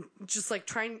and just, like,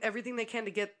 trying everything they can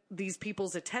to get these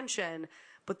people's attention.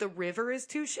 But the river is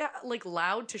too,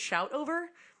 loud to shout over.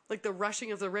 Like, the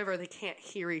rushing of the river, they can't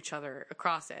hear each other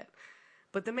across it.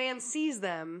 But the man sees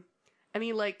them, and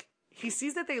he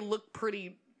sees that they look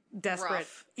pretty desperate.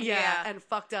 Rough. Yeah, and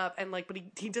fucked up, and, like, but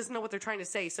he doesn't know what they're trying to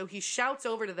say. So he shouts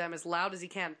over to them as loud as he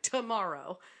can,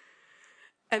 tomorrow.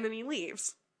 And then he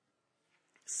leaves.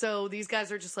 So these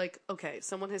guys are just like, okay,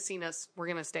 someone has seen us. We're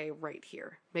going to stay right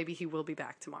here. Maybe he will be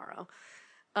back tomorrow.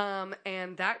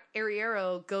 And that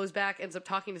arriero goes back, ends up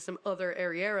talking to some other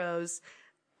arrieros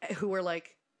who were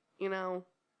like, a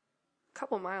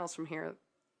couple miles from here,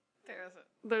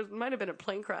 there might have been a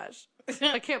plane crash.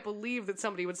 I can't believe that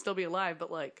somebody would still be alive,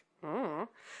 but like, oh.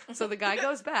 So the guy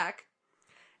goes back,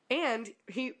 and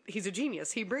he's a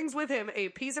genius. He brings with him a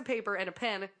piece of paper and a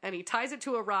pen, and he ties it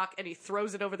to a rock, and he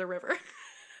throws it over the river.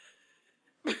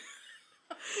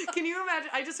 Can you imagine?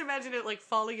 I just imagine it, like,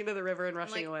 falling into the river and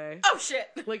rushing away. Oh, shit!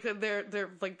 Like, their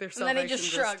salvation. And then he just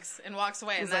shrugs and walks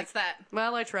away, and that's that.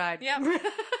 Well, I tried. Yep.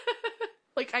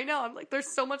 Like, I know. I'm like, there's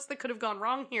so much that could have gone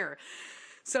wrong here.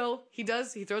 So, he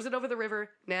throws it over the river.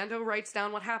 Nando writes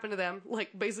down what happened to them.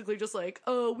 Like, basically just like,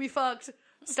 oh, we fucked.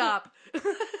 Stop.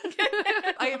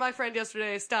 I ate my friend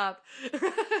yesterday. Stop.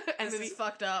 And this is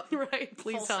fucked up. Right.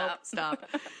 Please help. Stop.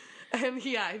 And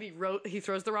he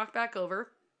throws the rock back over.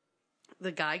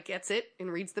 The guy gets it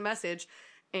and reads the message,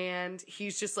 and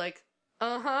he's just like,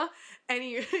 Uh-huh. And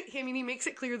he makes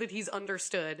it clear that he's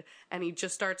understood, and he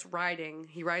just starts riding.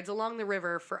 He rides along the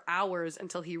river for hours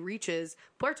until he reaches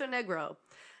Puerto Negro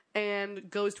and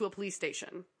goes to a police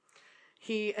station.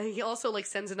 He also, like,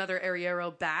 sends another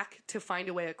arriero back to find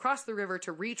a way across the river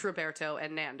to reach Roberto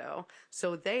and Nando.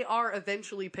 So they are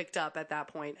eventually picked up at that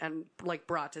point and, like,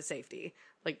 brought to safety.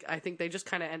 Like, I think they just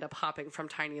kind of end up hopping from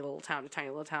tiny little town to tiny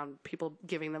little town, people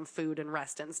giving them food and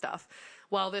rest and stuff.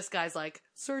 While this guy's like,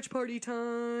 search party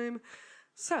time.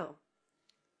 So,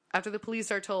 after the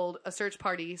police are told, a search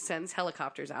party sends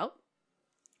helicopters out.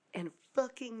 And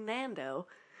fucking Nando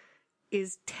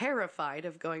is terrified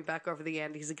of going back over the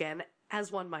Andes again,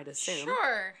 as one might assume.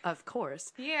 Sure. Of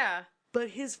course. Yeah. But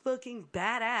his fucking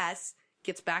badass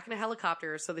gets back in a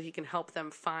helicopter so that he can help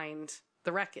them find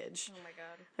the wreckage. Oh my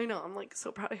god. I know, I'm like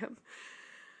so proud of him.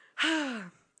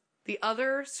 The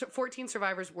other 14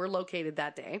 survivors were located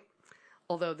that day,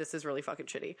 although this is really fucking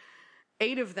shitty.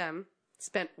 8 of them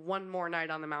spent one more night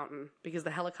on the mountain because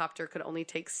the helicopter could only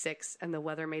take 6 and the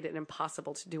weather made it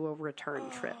impossible to do a return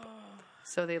trip.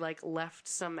 So they, like, left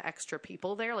some extra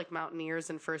people there, like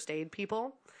mountaineers and first aid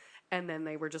people. And then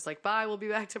they were just like, bye, we'll be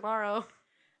back tomorrow.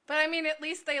 But, I mean, at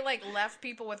least they, like, left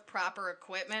people with proper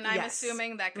equipment, I'm Yes.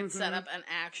 assuming, that could set up an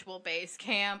actual base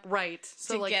camp. Right.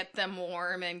 So, to like, get them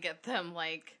warm and get them,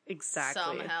 like, exactly.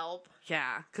 some help.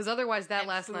 Yeah. Because otherwise that And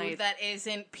last food night... that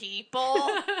isn't people.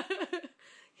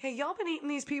 Hey, y'all been eating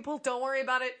these people? Don't worry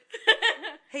about it.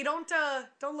 Hey, don't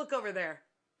look over there.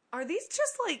 Are these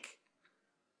just, like...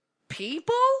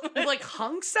 people? With, like,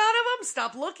 hunks out of them?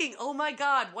 Stop looking. Oh my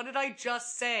god, what did I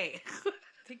just say?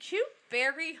 Did you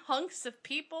bury hunks of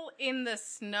people in the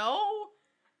snow?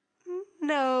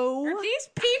 No. Are these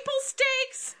people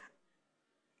steaks?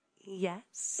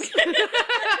 Yes.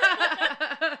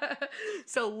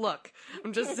 So look,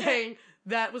 I'm just saying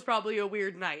that was probably a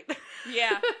weird night.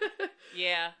 Yeah.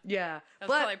 Yeah. Yeah. That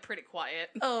was probably pretty quiet.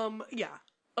 Yeah.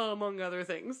 Among other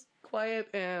things. Quiet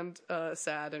and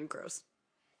sad and gross.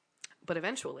 But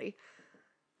eventually,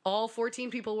 all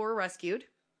 14 people were rescued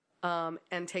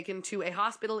and taken to a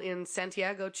hospital in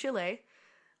Santiago, Chile.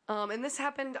 And this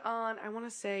happened on, I want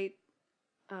to say,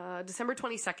 December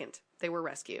 22nd. They were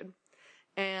rescued.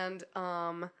 And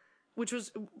which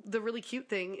was the really cute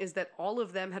thing is that all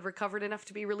of them had recovered enough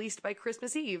to be released by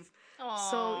Christmas Eve. Aww.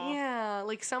 So, yeah,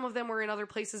 like some of them were in other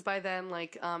places by then.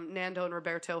 Like Nando and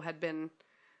Roberto had been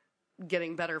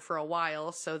getting better for a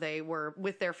while, so they were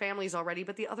with their families already,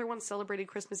 but the other ones celebrated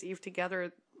Christmas Eve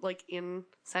together, like in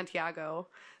Santiago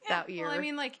that year. Well, I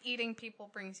mean, like, eating people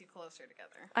brings you closer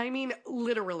together. I mean,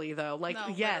 literally though, like, No,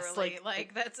 yes, literally.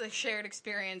 Like that's a shared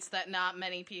experience that not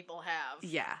many people have.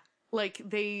 yeah, like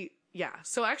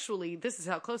so actually, this is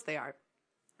how close they are.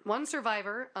 One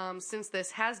survivor, since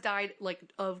this, has died, like,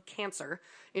 of cancer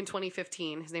in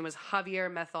 2015. His name was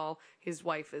Javier Methal. His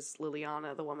wife is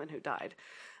Liliana, the woman who died.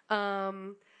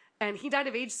 And he died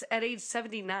at age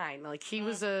 79. Like, he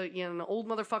was an old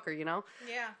motherfucker, you know?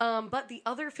 Yeah. But the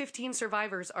other 15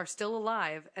 survivors are still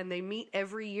alive, and they meet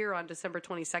every year on December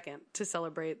 22nd to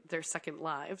celebrate their second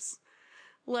lives.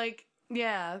 Like,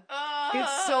 yeah.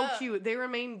 It's so cute. They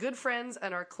remain good friends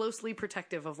and are closely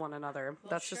protective of one another. Well,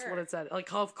 That's just what it said.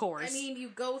 Like, of course. I mean, you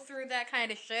go through that kind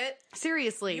of shit.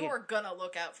 Seriously. You are gonna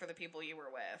look out for the people you were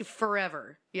with.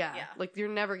 Forever. Yeah. Yeah. Like, you're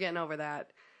never getting over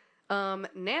that.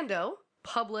 Nando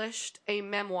published a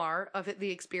memoir of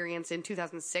the experience in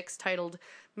 2006 titled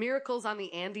Miracles on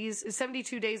the Andes,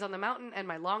 72 Days on the Mountain, and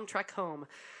My Long Trek Home.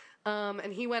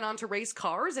 And he went on to race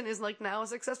cars and is, like, now a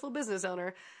successful business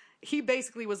owner. He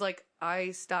basically was like,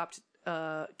 I stopped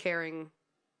caring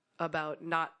about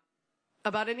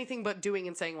anything but doing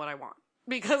and saying what I want.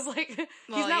 Because, like,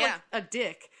 he's not, like, a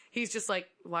dick. He's just like,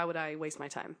 why would I waste my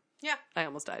time? Yeah. I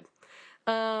almost died.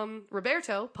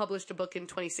 Roberto published a book in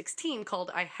 2016 called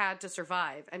I Had to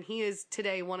Survive, and he is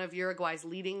today one of Uruguay's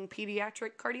leading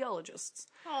pediatric cardiologists.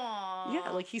 Aww. Yeah,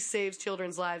 like, he saves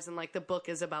children's lives, and, like, the book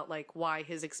is about, like, why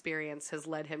his experience has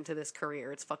led him to this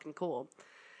career. It's fucking cool.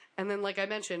 And then, like I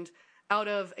mentioned, out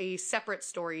of a separate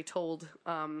story told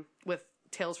with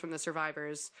Tales from the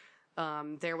Survivors,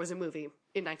 there was a movie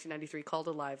in 1993 called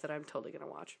Alive that I'm totally going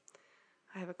to watch.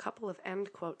 I have a couple of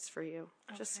end quotes for you.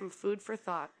 Okay. Just some food for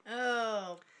thought.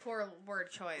 Oh, poor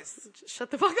word choice.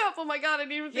 Shut the fuck up. Oh my god, I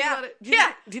didn't even think about it.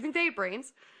 Do you think they ate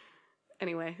brains?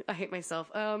 Anyway, I hate myself.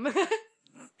 This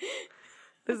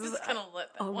is gonna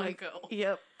let that one go.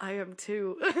 Yep, I am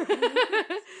too.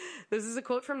 This is a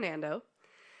quote from Nando.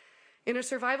 In a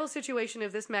survival situation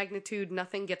of this magnitude,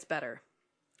 nothing gets better.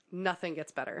 Nothing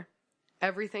gets better.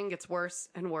 Everything gets worse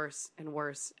and worse and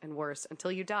worse and worse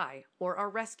until you die, or are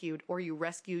rescued, or you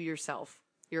rescue yourself.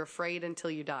 You're afraid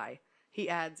until you die. He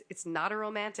adds, it's not a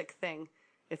romantic thing.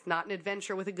 It's not an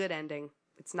adventure with a good ending.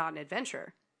 It's not an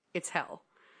adventure. It's hell.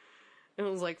 And I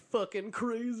was like, fucking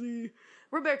crazy.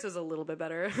 Roberto's a little bit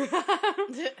better.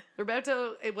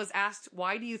 Roberto, it was asked,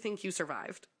 why do you think you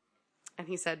survived? And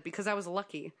he said, because I was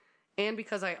lucky. And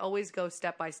because I always go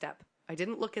step by step. I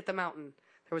didn't look at the mountain.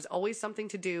 There was always something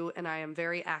to do, and I am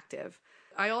very active.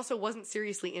 I also wasn't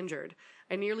seriously injured.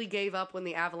 I nearly gave up when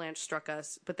the avalanche struck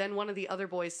us, but then one of the other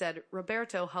boys said,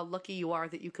 Roberto, how lucky you are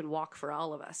that you can walk for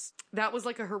all of us. That was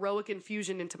like a heroic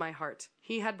infusion into my heart.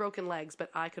 He had broken legs, but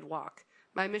I could walk.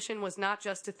 My mission was not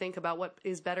just to think about what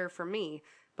is better for me,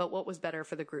 but what was better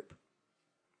for the group.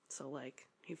 So, like,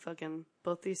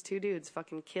 both these two dudes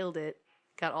fucking killed it,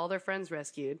 got all their friends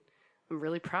rescued. I'm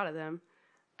really proud of them,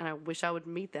 and I wish I would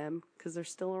meet them, because they're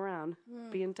still around,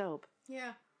 being dope.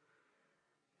 Yeah.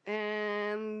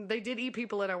 And they did eat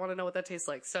people, and I want to know what that tastes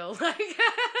like. So, like,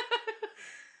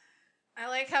 I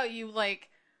like how you,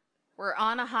 were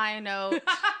on a high note.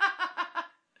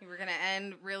 You were gonna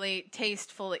end really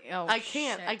tastefully. Oh, I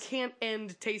can't. shit. I can't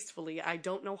end tastefully. I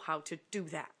don't know how to do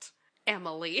that,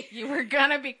 Emily. You were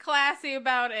gonna be classy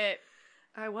about it.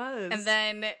 I was. And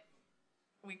then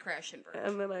we crashed and burned.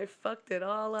 And then I fucked it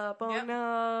all up. Oh, Yep.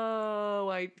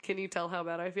 no. Can you tell how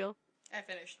bad I feel? I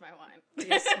finished my wine.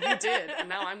 Yes, you did. And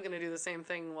now I'm going to do the same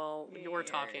thing while you're You're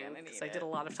talking, gonna because need I did it. a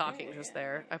lot of talking just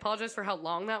there. I apologize for how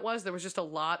long that was. There was just a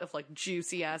lot of,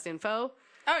 juicy ass info.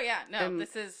 Oh yeah, no, And-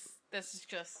 this is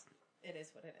just, it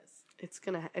is what it is.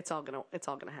 It's all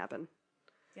gonna happen.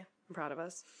 Yeah. I'm proud of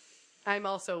us. I'm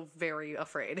also very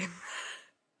afraid.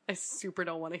 I super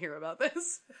don't want to hear about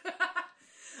this.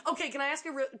 Okay, can I ask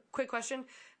a quick question?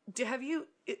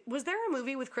 Was there a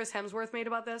movie with Chris Hemsworth made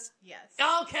about this? Yes.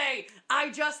 Okay,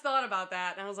 I just thought about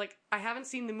that, and I was like, I haven't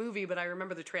seen the movie, but I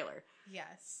remember the trailer.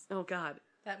 Yes. Oh, God.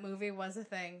 That movie was a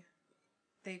thing.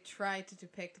 They tried to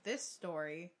depict this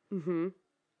story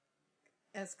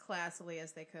as classily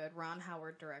as they could. Ron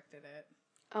Howard directed it.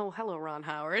 Oh, hello, Ron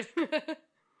Howard.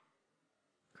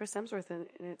 Chris Hemsworth in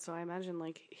it, so I imagine,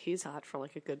 he's hot for,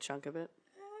 a good chunk of it.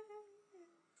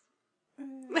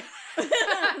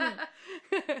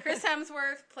 Chris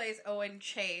Hemsworth plays Owen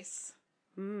Chase,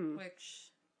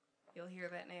 which you'll hear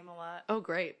that name a lot. Oh,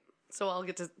 great. So I'll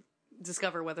get to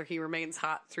discover whether he remains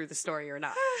hot through the story or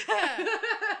not.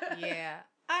 Yeah.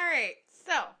 All right.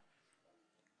 So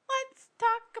let's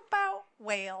talk about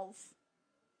whales.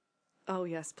 Oh,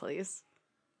 yes, please.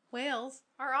 Whales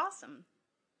are awesome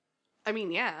I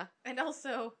mean, yeah. and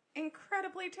also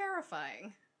incredibly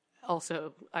terrifying.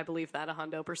 Also, I believe that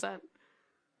 100%.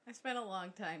 I spent a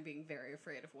long time being very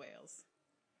afraid of whales.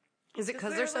 Is it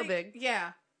because they're so big?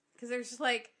 Yeah. Because they're just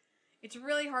it's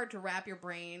really hard to wrap your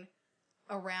brain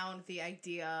around the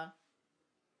idea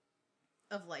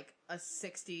of a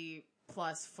 60+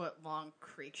 foot long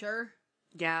creature.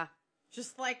 Yeah.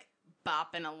 Just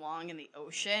bopping along in the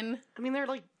ocean. I mean, they're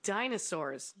like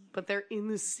dinosaurs, but they're in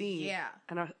the sea. Yeah.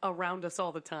 And are around us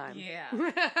all the time. Yeah.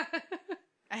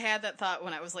 I had that thought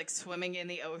when I was swimming in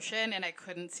the ocean and I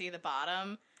couldn't see the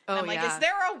bottom. And I'm yeah. is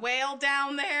there a whale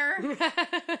down there?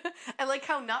 I like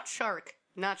how not shark.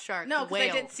 No, because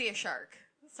whale. I did see a shark.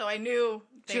 So I knew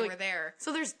they You're were there.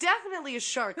 So there's definitely a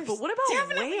shark, but what about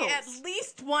Definitely whales? at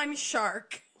least one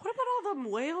shark What about all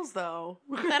them whales, though?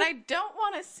 that I don't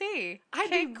want to see. I'd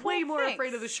Okay, be cool, way more thanks.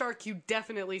 afraid of the shark you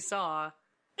definitely saw.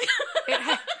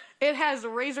 It has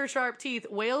razor sharp teeth.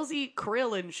 Whales eat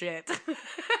krill and shit. Not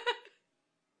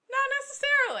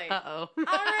necessarily. Uh-oh. All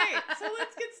right, so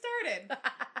let's get started.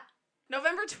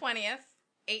 November 20th,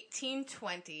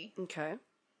 1820. Okay.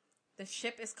 The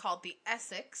ship is called the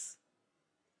Essex.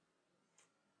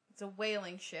 It's a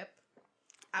whaling ship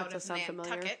out That does of sound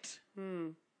familiar. Nantucket.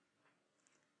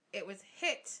 It was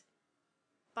hit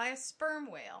by a sperm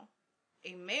whale,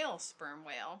 a male sperm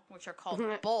whale, which are called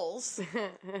bulls.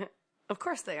 Of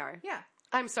course they are. Yeah.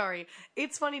 I'm sorry.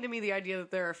 It's funny to me the idea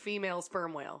that they're a female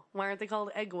sperm whale. Why aren't they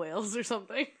called egg whales or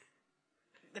something?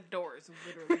 The door is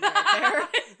literally right there.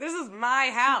 This is my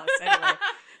house,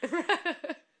 anyway.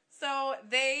 So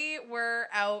they were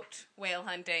out whale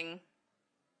hunting,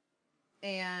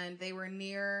 and they were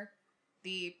near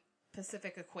the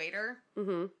Pacific equator,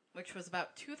 which was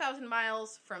about 2,000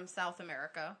 miles from South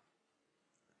America.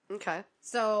 Okay.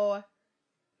 So,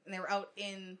 and they were out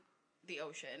in the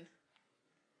ocean.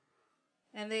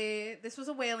 And this was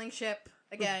a whaling ship,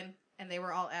 again, and they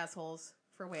were all assholes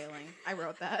for whaling. I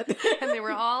wrote that. And they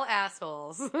were all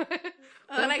assholes. And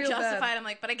then I justified, I'm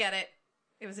like, but I get it.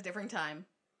 It was a different time.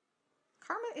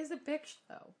 Karma is a bitch,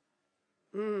 though.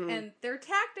 And their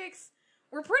tactics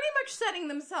were pretty much setting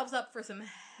themselves up for some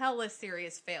hella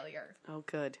serious failure. Oh,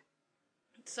 good.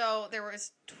 So there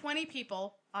was 20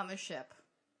 people on the ship.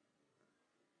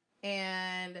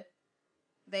 And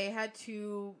they had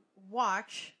to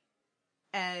watch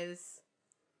as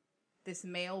this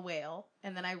male whale,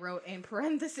 and then I wrote in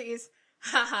parentheses,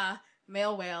 haha,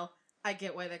 male whale. I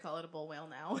get why they call it a bull whale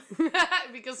now.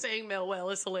 Because saying male whale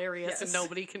is hilarious, Yes. and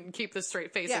nobody can keep the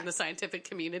straight face in the scientific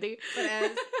community. But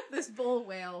as this bull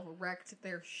whale wrecked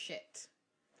their shit.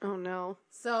 Oh no.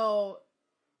 So,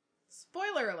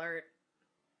 spoiler alert,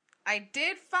 I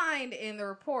did find in the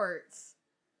reports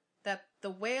that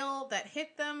the whale that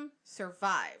hit them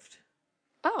survived.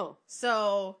 Oh.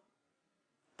 So,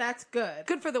 that's good.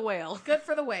 Good for the whale. Good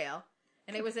for the whale.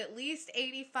 And it was at least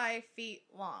 85 feet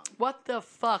long. What the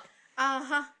fuck?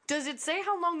 Uh-huh. Does it say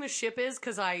how long the ship is?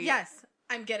 Because Yes,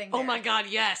 I'm getting there. Oh my god,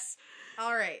 yes!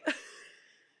 All right.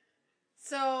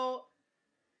 So,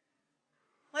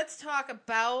 let's talk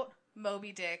about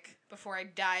Moby Dick before I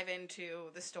dive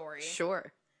into the story.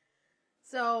 Sure.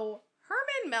 So,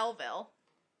 Herman Melville,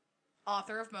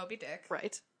 author of Moby Dick,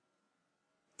 Right.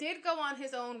 did go on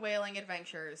his own whaling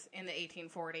adventures in the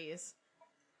 1840s.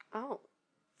 Oh.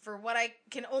 For what I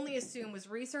can only assume was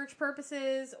research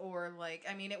purposes, or, like,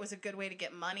 I mean, it was a good way to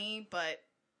get money, but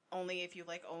only if you,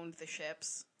 like, owned the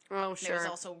ships. Oh, And sure. it was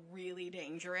also really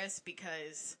dangerous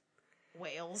because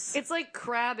whales. It's like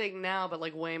crabbing now, but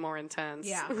like way more intense.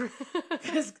 Yeah.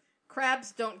 Because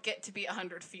crabs don't get to be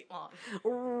 100 feet long.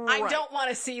 Right. I don't want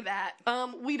to see that.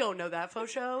 We don't know that,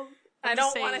 faux show. I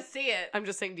don't want to see it. I'm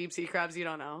just saying deep sea crabs, you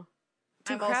don't know.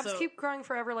 Do I'm crabs also- keep growing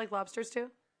forever like lobsters do?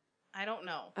 I don't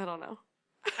know. I don't know.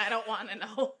 I don't want to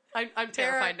know. I'm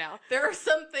terrified now. There are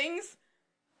some things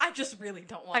I just really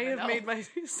don't want I to know. have made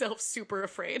myself super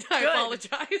afraid. I Good.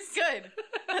 apologize. Good.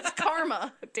 That's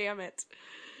karma. Damn it.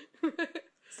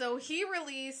 So he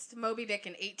released Moby Dick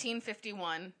in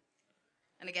 1851.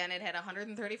 And again, it had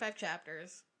 135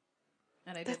 chapters.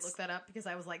 And I did look that up because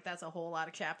I was like, that's a whole lot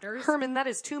of chapters. Herman, that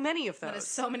is too many of those. That is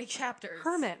so many chapters.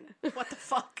 Herman. What the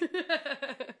fuck?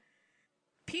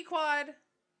 Pequod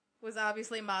was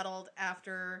obviously modeled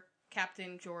after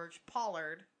Captain George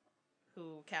Pollard,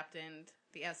 who captained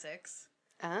the Essex.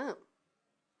 Oh.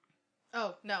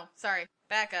 Oh, no, sorry.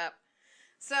 Back up.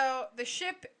 So, the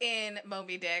ship in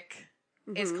Moby Dick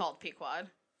is called Pequod.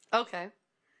 Okay.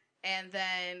 And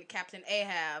then Captain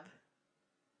Ahab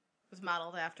was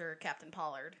modeled after Captain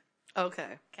Pollard.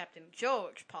 Okay. Captain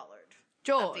George Pollard.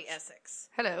 George. Of the Essex.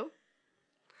 Hello.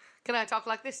 Can I talk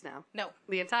like this now? No.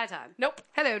 The entire time? Nope.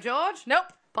 Hello, George.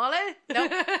 Nope. Polly?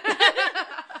 Nope.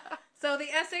 So the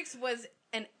Essex was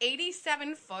an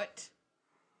 87-foot,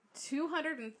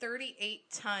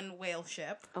 238-ton whale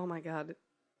ship. Oh my god.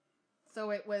 So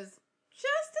it was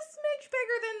just a smidge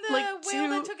bigger than the Like whale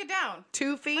that took it down.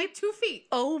 2 feet? Like 2 feet.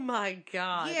 Oh my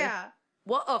god. Yeah.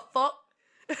 What a fuck?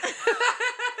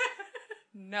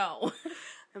 No.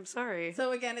 I'm sorry.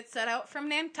 So again, it set out from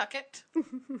Nantucket,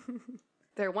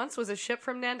 There once was a ship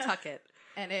from Nantucket.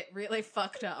 and it really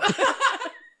fucked up.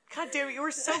 God damn it, you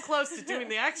were so close to doing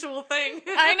the actual thing.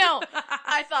 I know.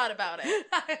 I thought about it.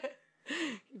 You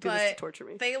do this to torture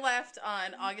me. They left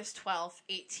on August 12th,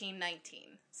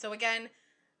 1819. So again,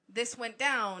 this went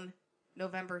down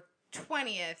November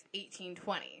 20th,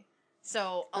 1820.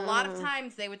 So a lot of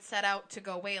times they would set out to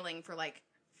go whaling for like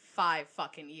 5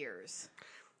 fucking years.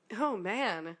 Oh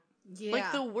man. Yeah.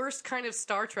 Like the worst kind of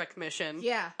Star Trek mission.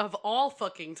 Yeah. Of all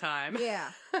fucking time.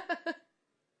 Yeah.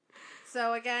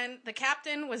 So again, the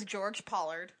captain was George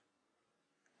Pollard.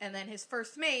 And then his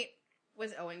first mate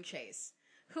was Owen Chase.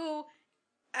 Who,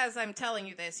 as I'm telling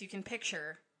you this, you can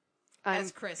picture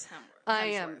as Chris Hemsworth. I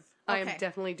am. I am Okay.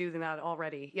 definitely doing that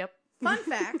already. Yep. Fun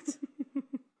fact,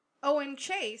 Owen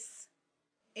Chase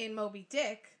in Moby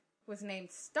Dick was named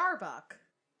Starbuck,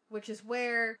 which is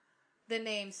where the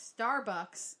name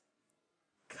Starbucks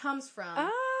comes from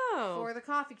Oh. for the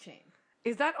coffee chain.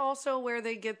 Is that also where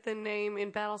they get the name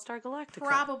in Battlestar Galactica?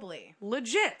 Probably.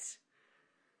 Legit.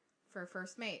 For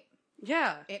first mate.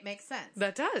 Yeah. It makes sense.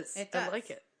 That does. It does. I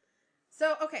like it.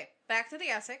 So, okay, back to the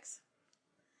Essex.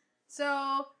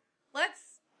 So,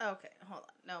 okay, hold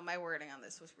on. No, my wording on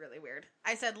this was really weird.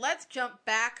 I said, let's jump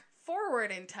back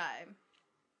forward in time.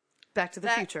 Back to the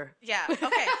future. Yeah,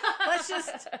 okay. Let's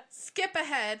just skip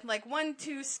ahead, like 1,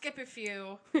 2, skip a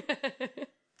few,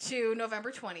 to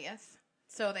November 20th.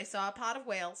 So they saw a pod of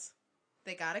whales.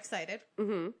 They got excited.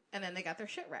 Mm-hmm. And then they got their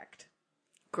shit wrecked.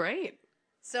 Great.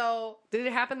 So... Did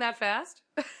it happen that fast?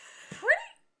 Pretty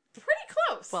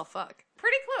close. Well, fuck.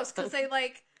 Pretty close, because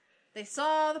they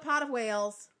saw the pod of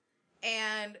whales,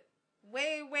 and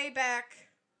way back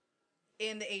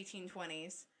in the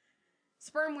 1820s,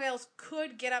 sperm whales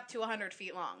could get up to 100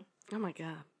 feet long. Oh my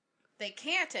god. They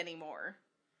can't anymore.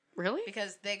 Really?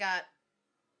 Because they got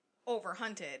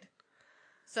overhunted.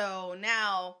 So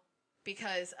now,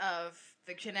 because of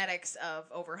the genetics of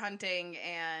overhunting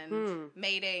and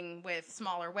mating with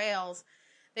smaller whales,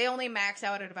 they only max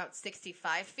out at about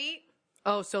 65 feet.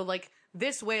 Oh, so, like,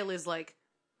 this whale is, like,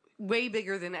 way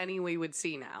bigger than any we would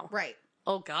see now. Right.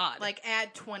 Oh, God. Like,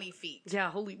 add 20 feet. Yeah,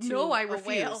 holy... To No, I a refuse.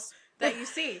 whale that you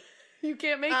see. You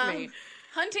can't make me.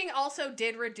 Hunting also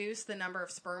did reduce the number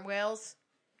of sperm whales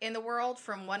in the world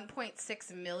from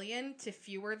 1.6 million to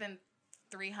fewer than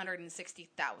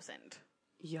 360,000.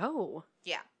 Yo.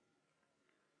 Yeah.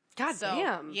 God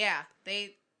damn. Yeah,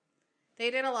 they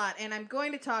did a lot, and I'm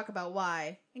going to talk about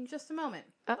why in just a moment.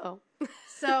 Uh-oh.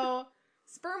 So,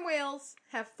 sperm whales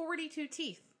have 42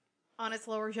 teeth on its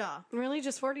lower jaw. Really?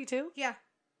 Just 42? Yeah.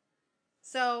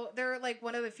 So, they're like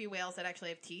one of the few whales that actually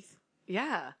have teeth.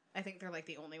 Yeah. I think they're like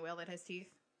the only whale that has teeth.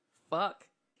 Fuck.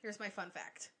 Here's my fun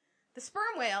fact. The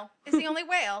sperm whale is the only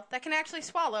whale that can actually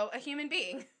swallow a human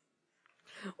being.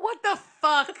 What the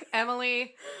fuck,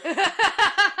 Emily?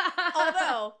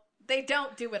 Although, they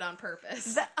don't do it on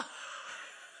purpose.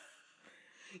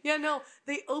 Yeah, no,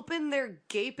 they open their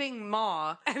gaping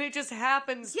maw, and it just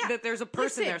happens that there's a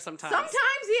person there sometimes. Sometimes,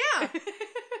 yeah.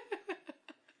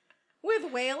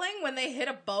 With whaling, when they hit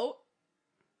a boat,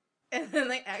 and then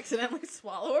they accidentally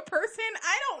swallow a person,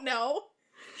 I don't know.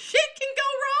 Shit can go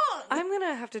wrong. I'm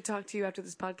gonna have to talk to you after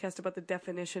this podcast about the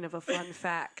definition of a fun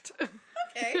fact.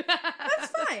 Okay, that's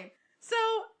fine. So,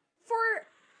 for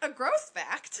a gross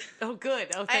fact... Oh, good.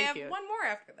 Oh, I thank have you. one more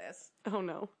after this. Oh,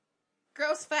 no.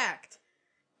 Gross fact.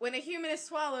 When a human is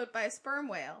swallowed by a sperm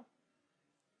whale,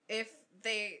 if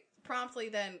they promptly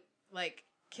then, like,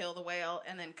 kill the whale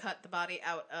and then cut the body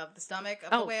out of the stomach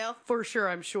of the whale... For sure,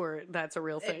 I'm sure that's a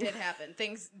real thing. It did happen.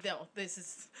 This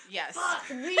is... Yes.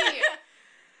 Fuck me!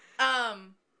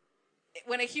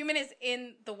 When a human is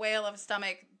in the whale of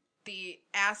stomach, the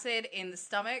acid in the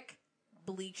stomach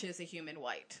bleaches a human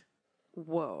white.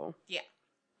 Whoa. Yeah.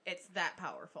 It's that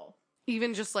powerful.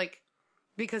 Even just, like,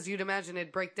 because you'd imagine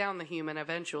it'd break down the human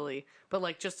eventually, but,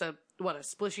 like, just a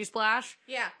splishy splash?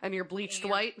 Yeah. And you're bleached And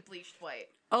white? Bleached white.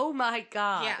 Oh my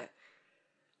god. Yeah.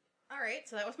 Alright,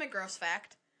 so that was my gross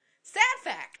fact. Sad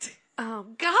fact! Oh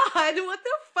god, what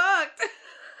the fuck?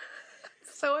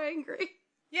 So angry.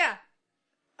 Yeah.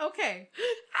 Okay.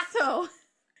 So,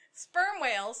 sperm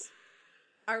whales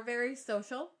are very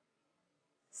social,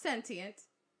 sentient,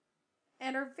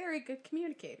 and are very good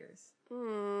communicators.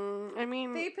 I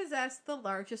mean... They possess the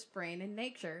largest brain in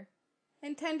nature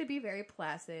and tend to be very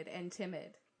placid and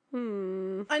timid.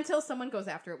 Until someone goes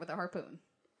after it with a harpoon.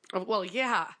 Oh, well,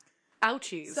 yeah.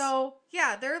 Ouchies. So,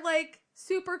 yeah, they're like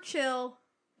super chill,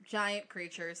 giant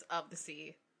creatures of the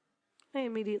sea. I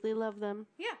immediately love them.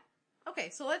 Yeah. Okay,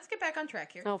 so let's get back on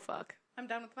track here. Oh, fuck. I'm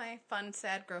done with my fun,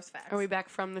 sad, gross facts. Are we back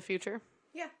from the future?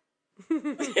 Yeah.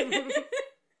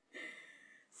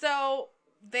 So,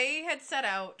 they had set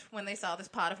out when they saw this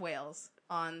pod of whales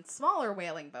on smaller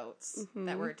whaling boats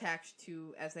that were attached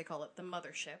to, as they call it, the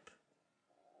mothership.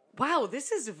 Wow,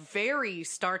 this is very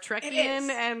Star Trekian, It is.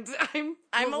 and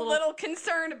I'm a little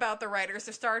concerned about the writers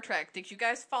of Star Trek. Did you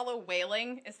guys follow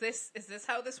whaling? Is this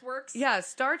how this works? Yeah,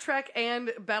 Star Trek and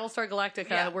Battlestar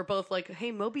Galactica were both like,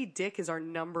 hey, Moby Dick is our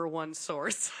 #1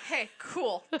 source. Hey,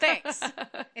 cool. Thanks.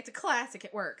 It's a classic.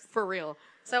 It works. For real.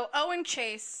 So Owen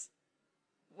Chase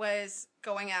was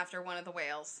going after one of the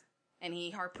whales, and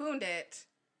he harpooned it,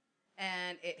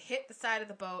 and it hit the side of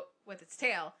the boat with its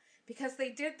tail, because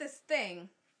they did this thing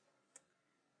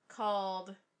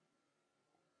called...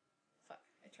 Fuck,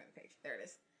 I turned the page. There it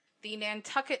is. The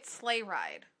Nantucket Sleigh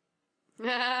Ride.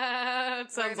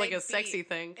 It sounds like a sexy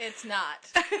thing. It's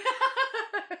not.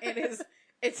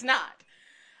 It's not.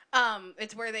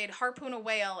 It's where they'd harpoon a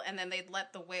whale, and then they'd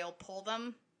let the whale pull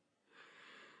them.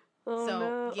 Oh, So,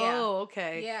 no. yeah. Oh,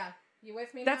 okay. Yeah. You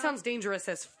with me now? That sounds dangerous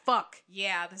as fuck.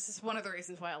 Yeah, this is one of the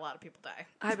reasons why a lot of people die.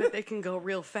 I bet they can go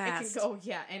real It fast. can go,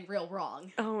 and real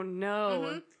wrong. Oh,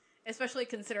 no. Especially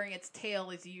considering its tail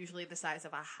is usually the size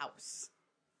of a house.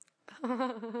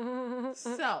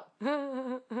 So,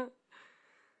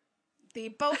 the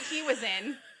boat he was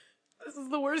in... This is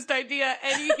the worst idea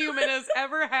any human has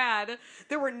ever had.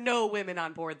 There were no women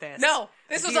on board this. No,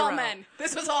 this was all men.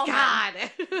 This was all God. men.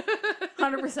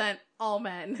 100% all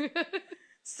men.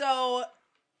 So,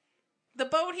 the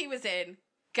boat he was in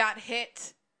got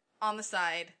hit on the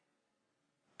side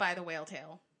by the whale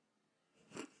tail.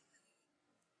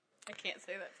 I can't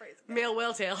say that phrase again. Male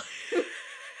whale tail.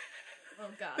 Oh,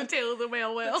 God. The tail of the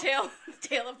male whale. The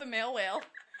tail of the male whale.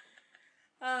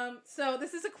 So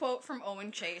this is a quote from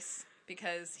Owen Chase,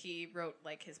 because he wrote,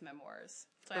 like, his memoirs.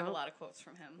 So I have a lot of quotes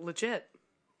from him. Legit.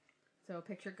 So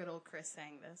picture good old Chris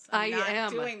saying this. I I'm not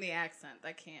am doing the accent.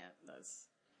 I can't.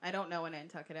 I don't know an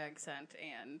Nantucket accent,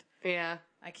 and yeah,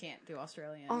 I can't do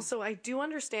Australian. Also, I do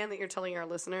understand that you're telling our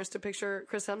listeners to picture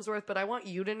Chris Hemsworth, but I want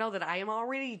you to know that I am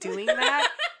already doing that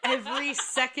every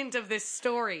second of this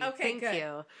story. Okay, Thank good.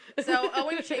 you. So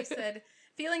Owen Chase said,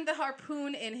 feeling the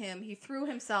harpoon in him, he threw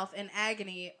himself in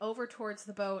agony over towards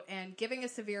the boat and, giving a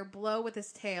severe blow with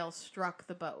his tail, struck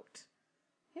the boat.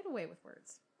 He had a way with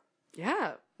words.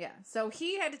 Yeah. Yeah. So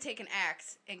he had to take an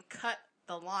axe and cut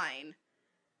the line.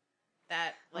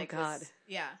 That, like, oh God.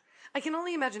 Yeah. I can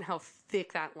only imagine how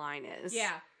thick that line is.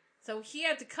 Yeah. So he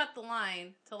had to cut the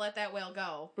line to let that whale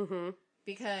go. Mm-hmm.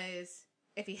 Because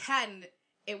if he hadn't,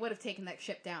 it would have taken that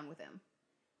ship down with him.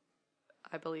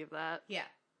 I believe that. Yeah.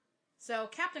 So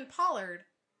Captain Pollard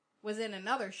was in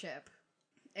another ship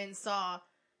and saw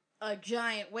a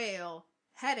giant whale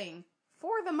heading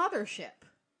for the mothership.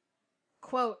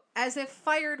 Quote, as if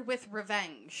fired with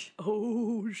revenge.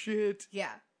 Oh, shit.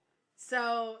 Yeah.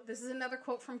 So, this is another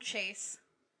quote from Chase.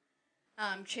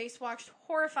 Chase watched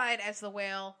horrified as the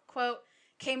whale, quote,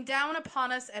 came down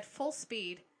upon us at full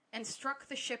speed and struck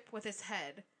the ship with his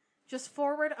head, just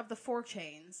forward of the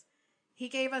forechains. He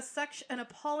gave us such an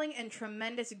appalling and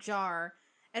tremendous jar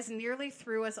as nearly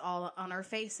threw us all on our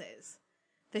faces.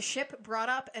 The ship brought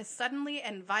up as suddenly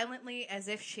and violently as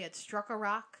if she had struck a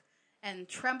rock and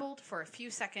trembled for a few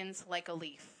seconds like a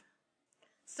leaf.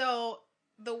 So,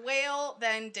 the whale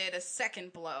then did a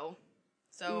second blow.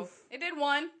 So, It did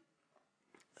one,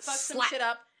 fucked some shit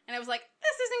up, and it was like,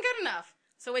 this isn't good enough.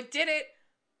 So it did it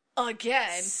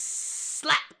again.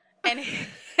 Slap! And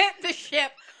hit the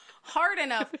ship hard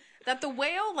enough that the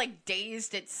whale, like,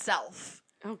 dazed itself.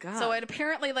 Oh, God. So it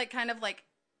apparently, like, kind of, like,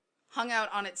 hung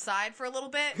out on its side for a little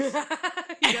bit. You got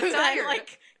and tired. then,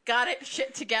 like, got it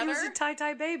shit together. It was a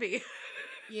tie-tie baby.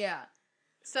 Yeah.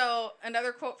 So,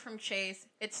 another quote from Chase.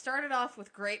 It started off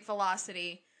with great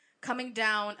velocity, coming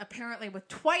down apparently with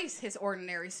twice his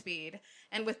ordinary speed,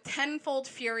 and with tenfold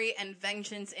fury and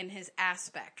vengeance in his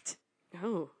aspect.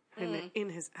 Oh, in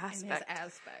his aspect. In his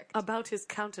aspect. About his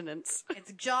countenance.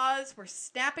 Its jaws were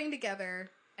snapping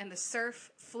together, and the surf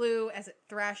flew as it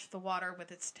thrashed the water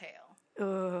with its tail.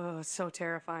 Oh, so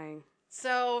terrifying.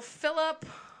 So, Philip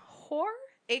Hoare?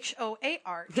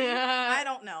 Hoar. I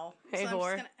don't know. Hey, so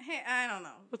whore. I don't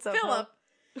know. What's up, Philip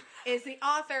is the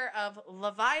author of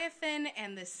Leviathan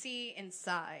and the Sea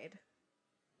Inside.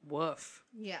 Woof.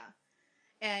 Yeah.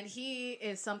 And he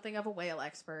is something of a whale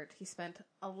expert. He spent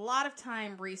a lot of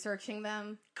time researching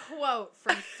them. Quote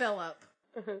from Philip.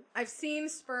 I've seen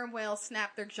sperm whales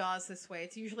snap their jaws this way.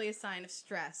 It's usually a sign of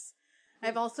stress.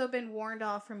 I've also been warned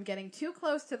off from getting too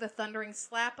close to the thundering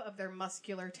slap of their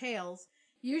muscular tails,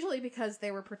 usually because they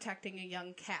were protecting a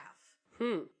young calf.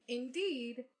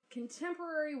 Indeed,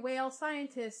 contemporary whale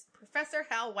scientist Professor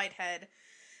Hal Whitehead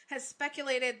has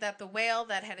speculated that the whale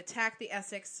that had attacked the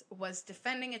Essex was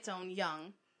defending its own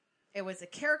young. It was a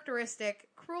characteristic,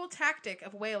 cruel tactic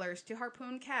of whalers to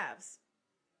harpoon calves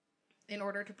in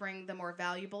order to bring the more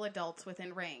valuable adults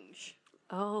within range.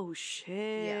 Oh,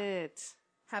 shit. Yeah.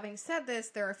 Having said this,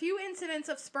 there are a few incidents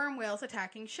of sperm whales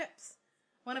attacking ships.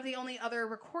 One of the only other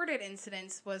recorded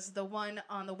incidents was the one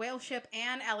on the whale ship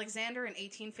Anne Alexander in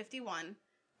 1851,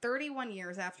 31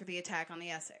 years after the attack on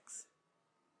the Essex.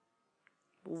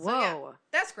 Whoa. So, yeah,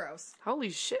 that's gross.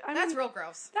 Holy shit. That's real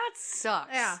gross. That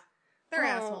sucks. Yeah. They're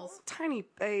assholes. Tiny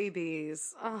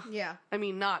babies. Yeah. I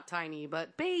mean, not tiny,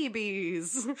 but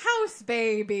babies. House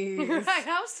babies.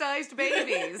 House-sized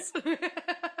babies.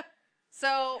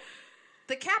 So,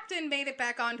 the captain made it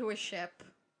back onto his ship.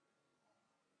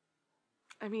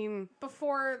 I mean,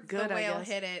 before good, the whale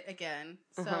hit it again.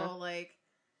 So, like,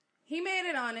 he made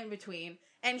it on in between.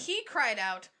 And he cried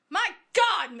out, "My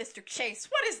God, Mr. Chase,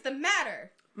 what is the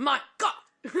matter?" My God!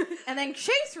 And then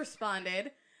Chase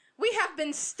responded, "We have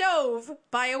been stove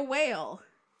by a whale."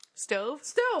 Stove?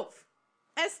 Stove.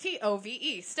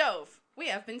 S-T-O-V-E. Stove. We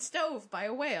have been stove by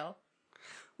a whale.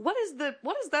 What is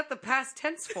that the past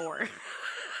tense for?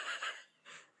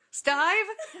 Stive?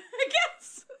 I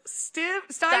guess. Stymied?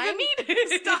 Stymied.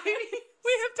 Stymied?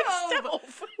 We have been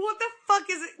stove. What the fuck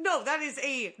is it? No, that is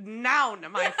a noun,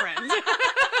 my friend.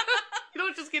 You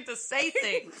don't just get to say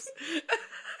things.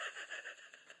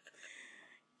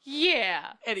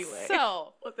 Yeah. Anyway.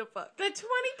 So, what the fuck? the 20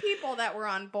 people that were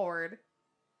on board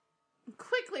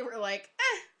quickly were like,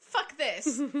 fuck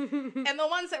this. And the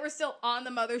ones that were still on the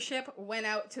mothership went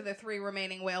out to the 3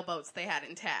 remaining whale boats they had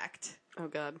intact. Oh,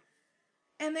 God.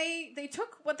 And they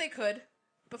took what they could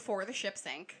before the ship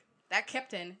sank. That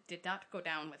captain did not go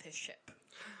down with his ship.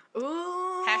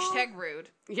 Ooh. Hashtag rude.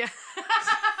 Yeah.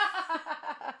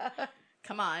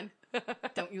 Come on.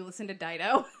 Don't you listen to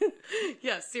Dido?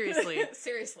 Yeah, seriously.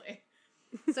 Seriously.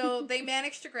 So they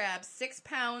managed to grab 6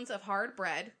 pounds of hard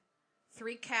bread,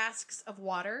 3 casks of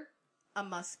water, a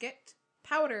musket,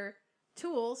 powder,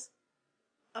 tools,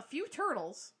 a few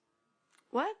turtles.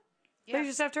 What? Yeah. They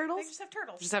just have turtles? They just have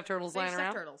turtles. Just have turtles lying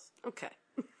around? Turtles. Okay.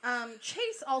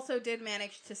 Chase also did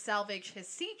manage to salvage his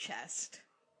sea chest.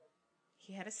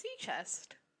 He had a sea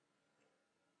chest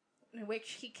in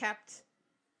which he kept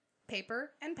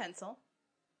paper and pencil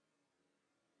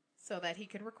so that he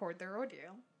could record their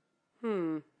ordeal.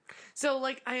 So,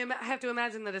 like, I have to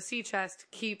imagine that a sea chest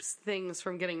keeps things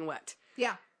from getting wet.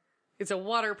 Yeah. It's a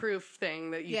waterproof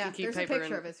thing that you can keep there's paper a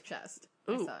picture in. of his chest.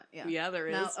 Ooh, I saw it. Yeah, there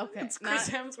is. No, okay. It's Chris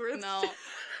Hemsworth. No.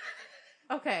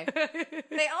 Okay.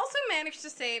 They also managed to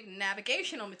save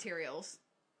navigational materials.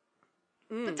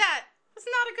 But that was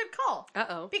not a good call.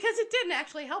 Uh-oh. Because it didn't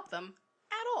actually help them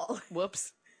at all.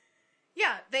 Whoops.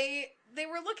 Yeah, they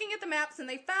were looking at the maps and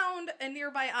they found a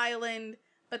nearby island,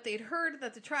 but they'd heard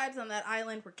that the tribes on that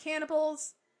island were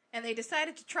cannibals, and they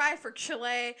decided to try for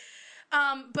Chile.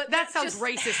 But That sounds just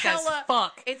racist as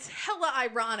fuck. It's hella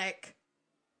ironic,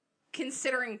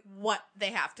 considering what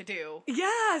they have to do.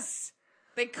 Yes!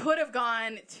 They could have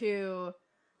gone to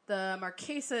the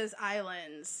Marquesas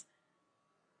Islands.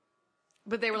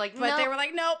 But they were like, But no. they were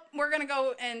like, nope, we're going to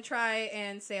go and try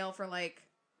and sail for like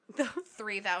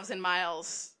 3,000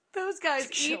 miles. Those guys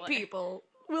eat Chile. people.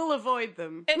 We'll avoid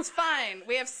them. It's fine.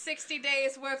 We have 60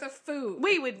 days worth of food.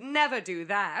 We would never do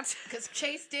that. Because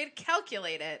Chase did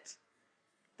calculate it.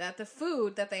 That the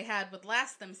food that they had would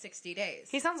last them 60 days.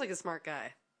 He sounds like a smart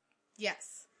guy.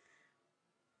 Yes.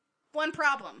 One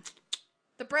problem.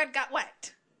 The bread got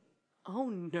wet. Oh,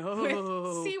 no.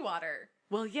 With seawater.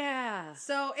 Well, yeah.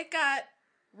 So it got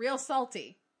real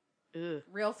salty. Ugh.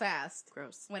 Real fast.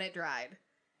 Gross. When it dried.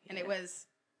 And it was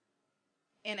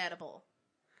inedible.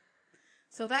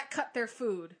 So that cut their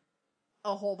food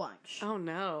a whole bunch. Oh,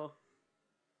 no.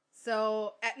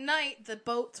 So at night, the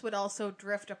boats would also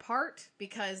drift apart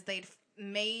because they'd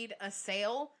made a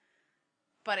sail,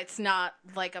 but it's not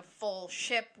like a full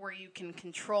ship where you can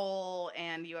control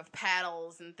and you have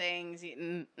paddles and things.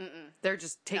 They're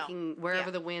just taking wherever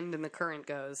Yeah. the wind and the current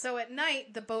goes. So at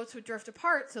night, the boats would drift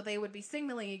apart, so they would be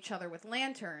signaling each other with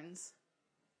lanterns.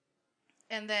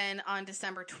 And then on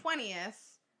December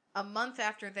 20th, a month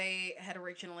after they had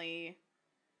originally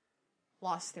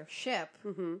lost their ship,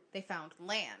 they found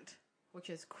land, which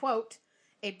is, quote,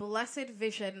 a blessed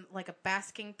vision like a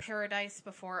basking paradise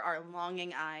before our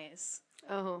longing eyes.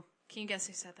 Oh. Can you guess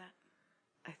who said that?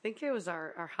 I think it was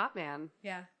our hot man.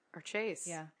 Yeah. Our Chase.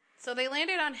 Yeah. So they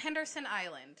landed on Henderson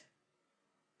Island.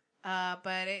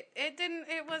 But it didn't,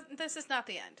 this is not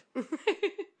the end.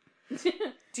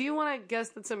 Do you want to guess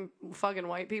that some fucking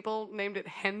white people named it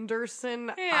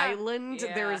Henderson Yeah. Island?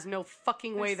 Yeah. There is no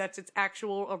fucking way that's its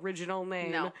actual original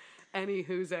name. No.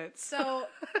 Anywho's it. So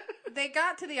they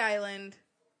got to the island.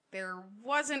 There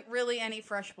wasn't really any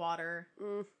fresh water.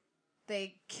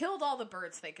 They killed all the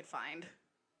birds they could find.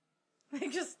 They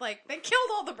killed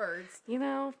all the birds. You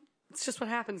know, it's just what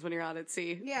happens when you're out at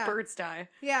sea. Yeah. Birds die.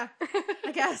 Yeah,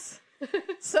 I guess.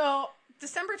 So,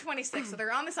 December 26th, so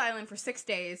they're on this island for 6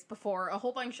 days before a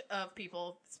whole bunch of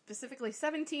people, specifically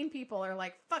 17 people, are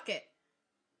like, fuck it.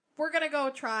 We're gonna go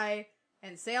try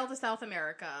and sail to South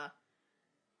America.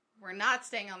 We're not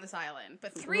staying on this island.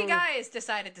 But 3 guys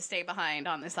decided to stay behind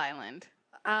on this island.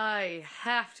 I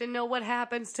have to know what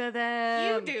happens to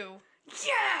them. You do.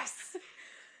 Yes!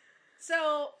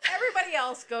 So, everybody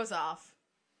else goes off.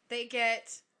 They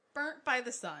get burnt by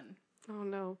the sun. Oh,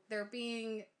 no. They're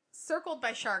being circled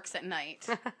by sharks at night.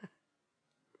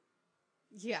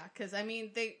 Yeah, because, I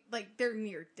mean, they're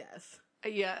near death.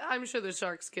 Yeah, I'm sure the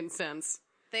sharks can sense.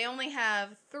 They only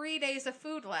have 3 days of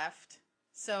food left,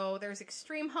 so there's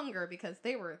extreme hunger because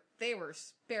they were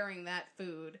sparing that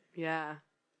food. Yeah.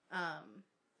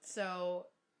 So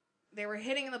they were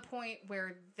hitting the point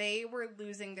where they were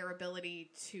losing their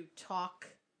ability to talk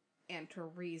and to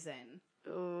reason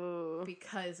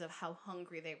because of how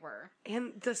hungry they were.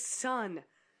 And the sun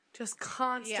just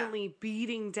constantly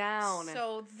beating down.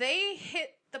 So they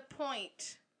hit the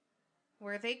point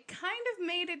where they kind of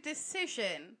made a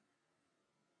decision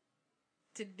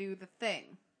to do the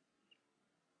thing.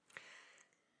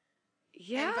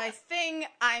 Yeah. And by thing,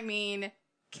 I mean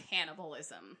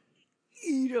cannibalism.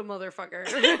 Eat a motherfucker.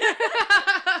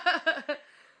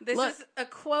 This is a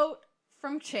quote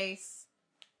from Chase.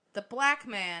 The black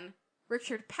man,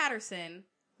 Richard Patterson,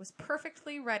 was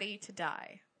perfectly ready to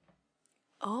die.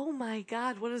 Oh my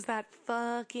god, what does that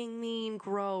fucking mean?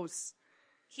 Gross.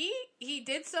 He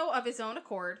did so of his own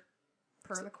accord,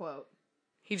 per the quote.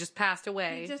 He just passed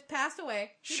away. He just passed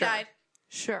away. He Sure. died.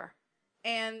 Sure.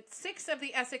 And 6 of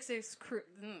the Essex's crew...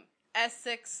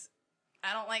 Essex...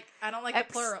 I don't like the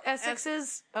plural.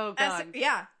 Essexes? Oh, God.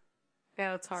 Yeah.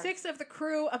 Yeah, it's hard. 6 of the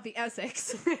crew of the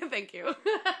Essex Thank you.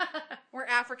 were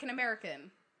African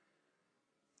American.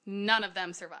 None of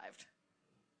them survived.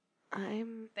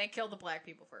 They killed the black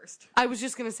people first. I was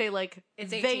just gonna say, like...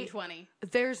 It's 1820.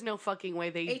 There's no fucking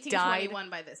way they 1821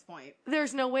 died. by this point.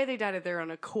 There's no way they died of their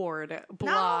own accord. Blah.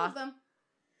 Not all of them.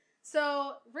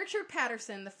 So, Richard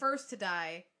Patterson, the first to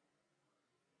die,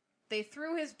 they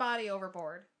threw his body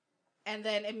overboard and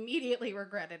then immediately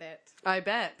regretted it. I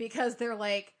bet. Because they're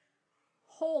like,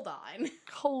 hold on.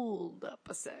 Hold up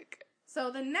a sec.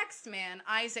 So the next man,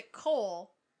 Isaac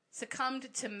Cole,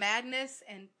 succumbed to madness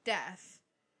and death.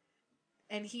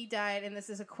 And he died, and this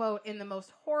is a quote, in the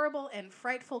most horrible and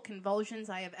frightful convulsions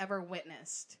I have ever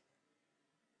witnessed.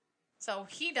 So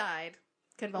he died,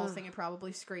 convulsing and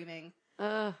probably screaming.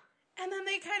 And then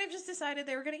they kind of just decided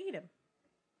they were going to eat him.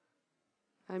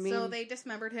 I mean... So they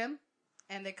dismembered him,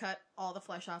 and they cut all the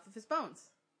flesh off of his bones.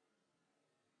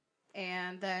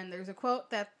 And then there's a quote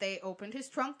that they opened his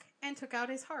trunk and took out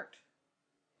his heart.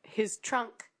 His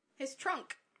trunk. His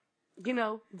trunk. You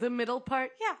know, the middle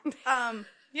part. Yeah.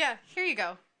 Yeah, here you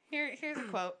go. Here's a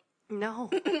quote. No.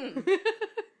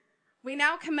 We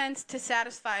now commenced to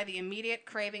satisfy the immediate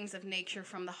cravings of nature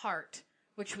from the heart,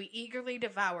 which we eagerly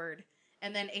devoured,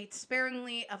 and then ate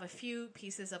sparingly of a few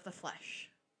pieces of the flesh.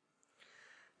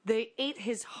 They ate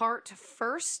his heart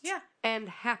first. Yeah. And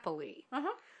happily.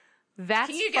 Uh-huh. That's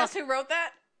Can you guess who wrote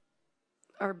that?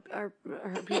 Our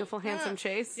beautiful, handsome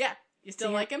Chase? Yeah. You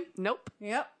still like him? Nope.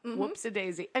 Yep. Mm-hmm.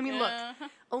 Whoops-a-daisy. I mean, look,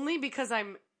 only because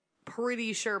I'm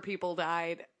pretty sure people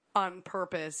died on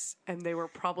purpose and they were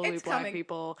probably It's black coming.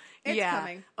 people. It's yeah.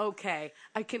 coming. Okay.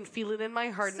 I can feel it in my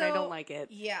heart and I don't like it.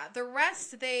 Yeah. The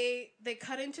rest, they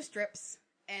cut into strips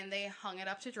and they hung it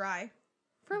up to dry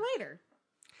for later.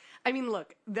 I mean,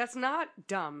 look, that's not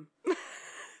dumb.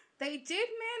 They did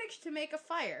manage to make a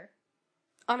fire.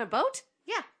 On a boat?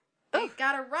 Yeah. They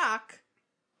got a rock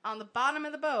on the bottom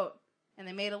of the boat, and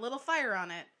they made a little fire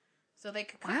on it, so they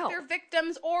could cook their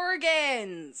victims'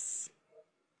 organs.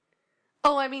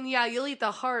 Oh, I mean, yeah, you'll eat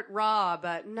the heart raw,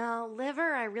 but no,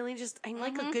 liver, I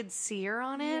like a good sear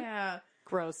on it. Yeah.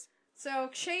 Gross. So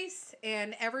Chase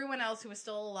and everyone else who was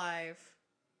still alive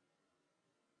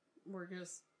were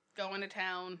just going to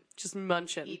town, Just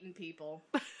munching. eating people.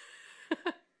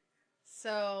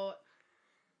 So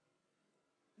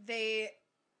the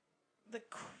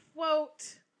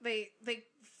quote, they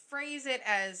phrase it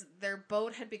as their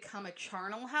boat had become a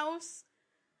charnel house,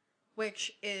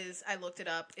 which is, I looked it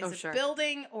up, is a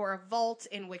building or a vault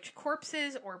in which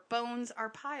corpses or bones are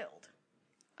piled.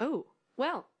 Oh,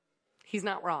 well, he's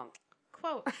not wrong.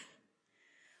 Quote,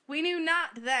 we knew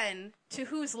not then to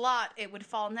whose lot it would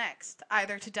fall next,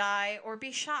 either to die or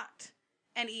be shot,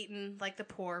 and eaten like the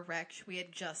poor wretch we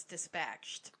had just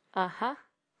dispatched. Uh-huh.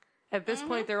 At this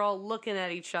point, they're all looking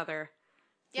at each other.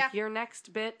 Yeah. You're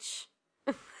next, bitch.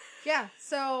 Yeah,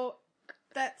 so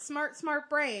that smart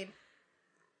brain,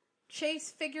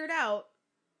 Chase figured out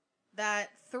that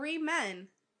 3 men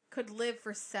could live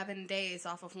for 7 days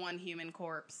off of one human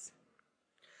corpse.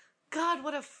 God,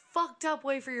 what a fucked up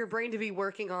way for your brain to be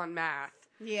working on math.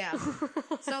 Yeah.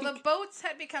 So the boats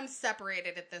had become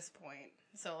separated at this point.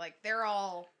 So, like, they're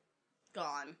all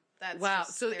gone. That's wow,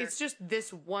 so it's just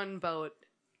this one boat.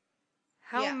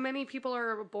 How many people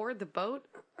are aboard the boat?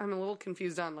 I'm a little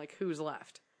confused on, like, who's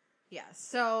left. Yeah,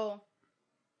 so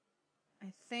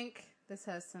I think this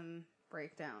has some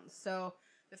breakdowns. So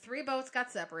the 3 boats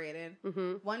got separated.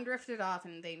 Mm-hmm. One drifted off,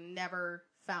 and they never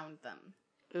found them.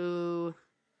 Ooh.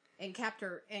 In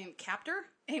Captain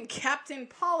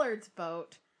Pollard's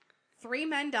boat, 3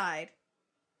 men died.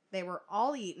 They were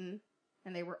all eaten,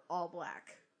 and they were all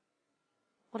black.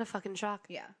 What a fucking shock.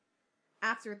 Yeah.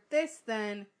 After this,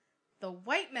 then, the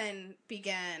white men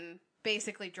began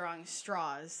basically drawing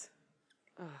straws.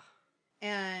 Ugh.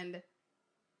 And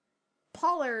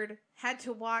Pollard had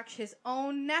to watch his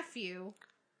own nephew,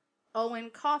 Owen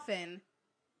Coffin,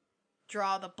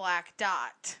 draw the black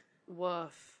dot.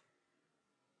 Woof.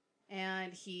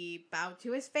 And he bowed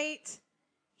to his fate.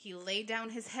 He laid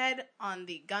down his head on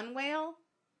the gunwale,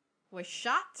 was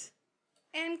shot,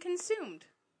 and consumed.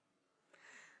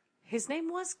 His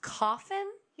name was Coffin?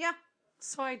 Yeah.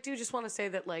 So I do just want to say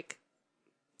that, like,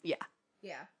 yeah.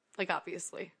 Yeah. Like,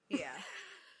 obviously. Yeah.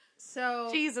 So...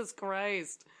 Jesus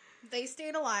Christ. They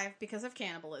stayed alive because of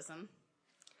cannibalism.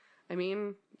 I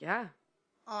mean, yeah.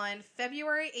 On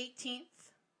February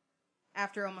 18th,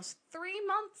 after almost 3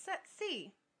 months at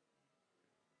sea,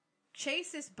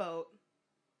 Chase's boat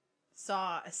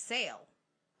saw a sail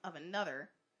of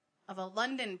a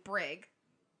London brig,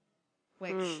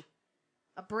 which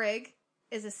a brig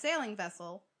is a sailing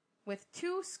vessel with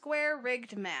 2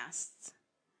 square-rigged masts.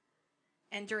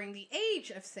 And during the age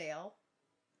of sail,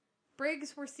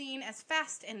 brigs were seen as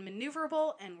fast and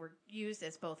maneuverable and were used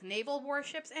as both naval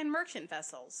warships and merchant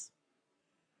vessels.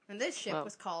 And this ship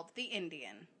was called the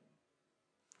Indian.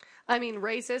 I mean,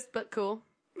 racist, but cool.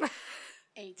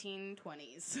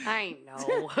 1820s. I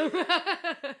know.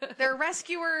 Their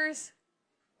rescuers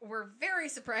were very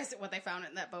surprised at what they found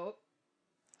in that boat.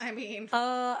 I mean...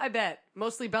 I bet.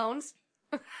 Mostly bones?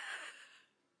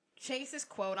 Chase's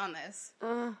quote on this.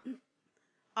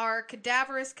 Our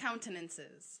cadaverous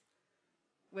countenances,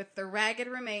 with the ragged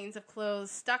remains of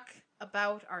clothes stuck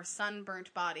about our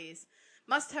sunburnt bodies,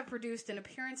 must have produced an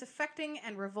appearance affecting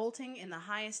and revolting in the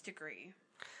highest degree.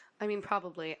 I mean,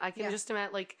 probably. I can just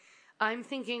imagine, like, I'm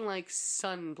thinking, like,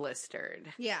 sun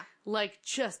blistered. Yeah. Like,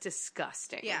 just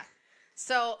disgusting. Yeah.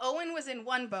 So, Owen was in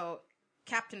one boat,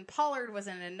 Captain Pollard was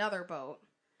in another boat,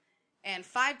 and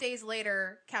 5 days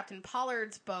later, Captain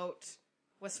Pollard's boat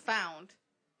was found,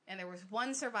 and there was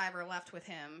one survivor left with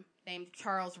him, named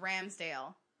Charles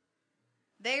Ramsdale.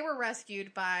 They were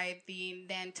rescued by the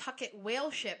Nantucket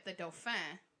whale ship, the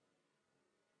Dauphin,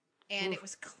 and it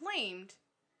was claimed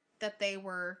that they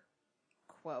were,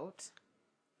 quote,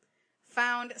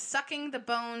 found sucking the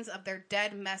bones of their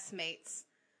dead messmates,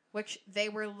 which they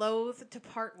were loath to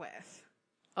part with.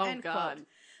 Oh, End God. quote.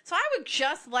 So I would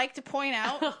just like to point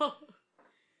out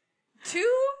 2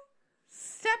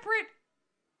 separate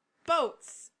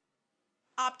boats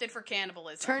opted for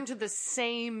cannibalism. Turn to the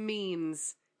same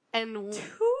means and 2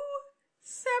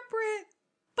 separate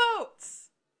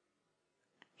boats.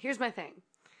 Here's my thing.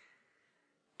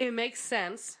 It makes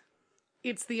sense.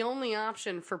 It's the only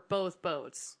option for both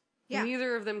boats. Yeah.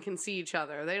 Neither of them can see each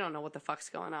other. They don't know what the fuck's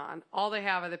going on. All they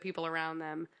have are the people around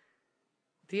them.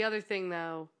 The other thing,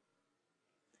 though,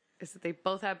 is that they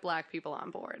both have black people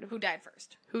on board. Who died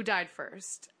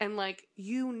first. And, like,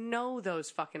 you know those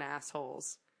fucking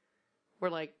assholes were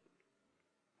like,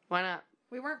 why not?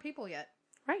 We weren't people yet.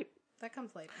 Right. That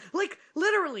comes later. Like,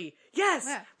 literally. Yes.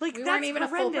 Yeah. Like, we that's weren't even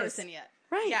horrendous. a full person yet.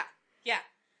 Right. Yeah. Yeah.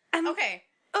 And, okay.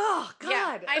 Oh,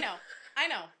 God. Yeah, I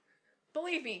know.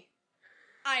 Believe me.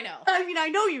 I know. I mean, I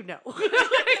know you know.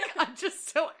 Like, I'm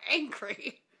just so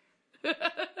angry.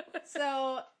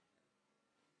 So,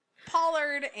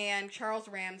 Pollard and Charles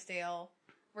Ramsdale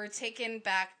were taken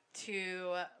back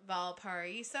to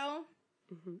Valparaiso,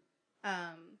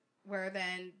 where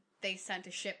then they sent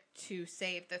a ship to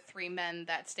save the 3 men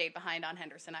that stayed behind on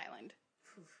Henderson Island.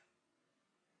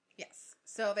 Yes.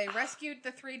 So they rescued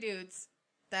the 3 dudes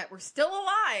that were still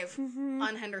alive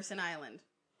on Henderson Island.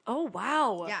 Oh,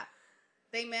 wow. Yeah.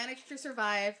 They managed to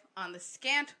survive on the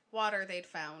scant water they'd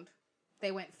found.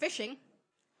 They went fishing, and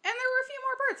there were a few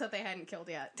more birds that they hadn't killed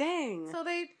yet. Dang. So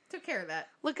they took care of that.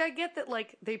 Look, I get that,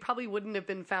 like, they probably wouldn't have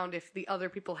been found if the other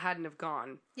people hadn't have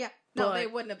gone. Yeah. No, But- they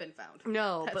wouldn't have been found.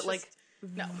 No, That's but, like, just-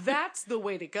 no. that's the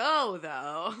way to go,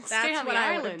 though. Stay That's on what the I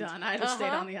island. would have done. I'd have stayed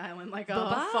on the island like, oh,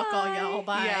 Bye-bye. fuck all y'all,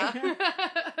 bye.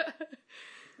 Yeah.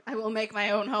 I will make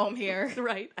my own home here.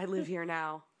 Right. I live here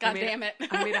now. God damn it.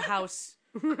 I made a house.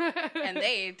 And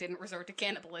they didn't resort to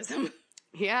cannibalism.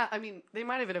 Yeah, I mean, they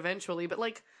might have it eventually, but,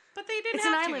 like, But they didn't it's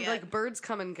an have to island. yet. Like, birds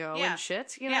come and go Yeah. and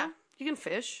shit, you know? Yeah. You can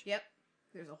fish. Yep.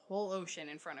 There's a whole ocean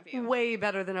in front of you. Way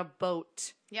better than a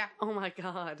boat. Yeah. Oh, my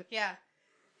God. Yeah.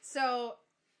 So,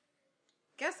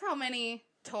 guess how many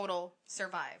total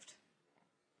survived?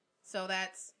 So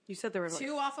that's You said there were, like,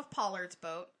 2 off of Pollard's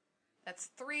boat. That's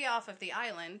 3 off of the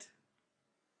island.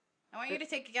 I want you to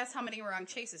take a guess how many were on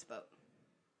Chase's boat.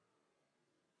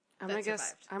 I'm that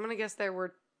gonna guess there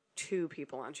were 2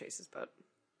 people on Chase's boat.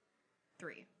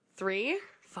 3. 3?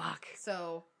 Fuck.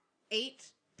 So,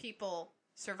 8 people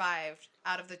survived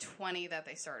out of the 20 that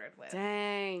they started with.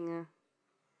 Dang.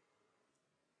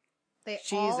 They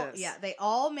Jesus. they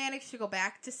all managed to go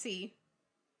back to sea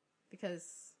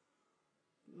because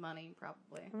money,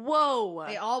 probably. Whoa.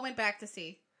 They all went back to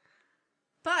sea.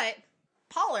 But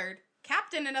Pollard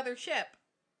captained another ship,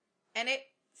 and it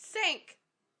sank.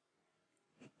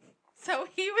 So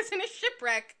he was in a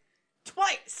shipwreck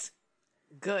twice,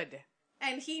 Good.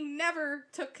 and he never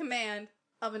took command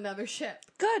of another ship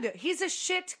Good. He's a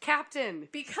shit captain.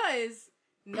 because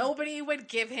nobody would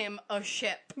give him a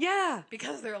ship. Yeah.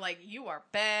 Because they're like, you are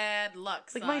bad luck,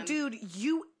 son. Like, my dude,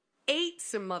 you ate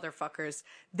some motherfuckers.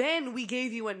 Then we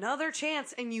gave you another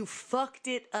chance and you fucked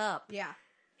it up. Yeah.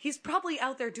 He's probably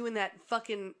out there doing that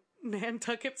fucking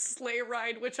Nantucket sleigh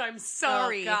ride, which I'm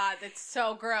sorry. Oh, God, it's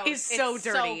so gross. It's so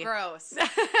dirty. So gross.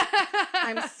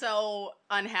 I'm so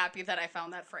unhappy that I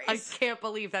found that phrase. I can't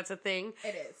believe that's a thing.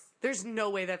 It is. There's no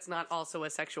way that's not also a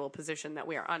sexual position that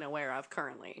we are unaware of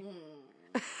currently.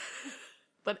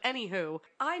 But anywho,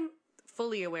 I'm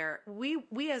fully aware.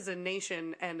 We as a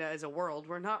nation and as a world,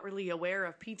 we're not really aware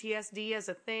of PTSD as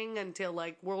a thing until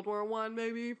like World War I,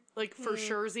 maybe, like for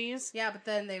surezies. Yeah, but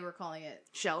then they were calling it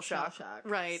Shell shock.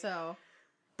 Right. So,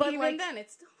 But even like, then, it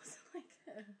still wasn't like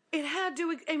it had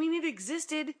to. I mean, it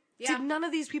existed. Yeah. Did none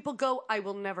of these people go, I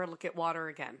will never look at water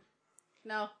again?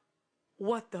 No.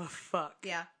 What the fuck?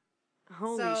 Yeah.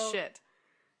 Holy So- shit.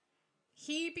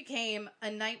 He became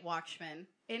a night watchman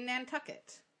in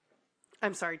Nantucket.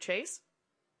 I'm sorry, Chase?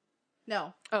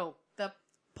 No, Oh. the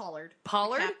Pollard.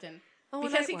 Pollard? The captain. Oh, a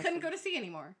Because night he couldn't watchman. go to sea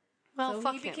anymore. Well, So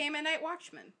fuck he him. became a night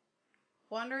watchman.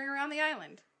 Wandering around the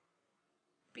island.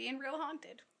 Being real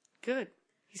haunted. Good.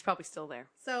 He's probably still there.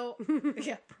 So,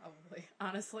 yeah, probably.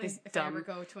 Honestly, He's if dumb. I ever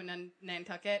go to a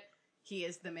Nantucket, he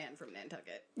is the man from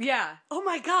Nantucket. Yeah. Oh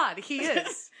my god, he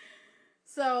is.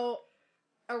 So,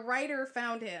 a writer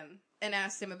found him and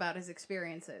asked him about his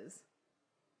experiences.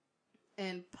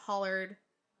 And Pollard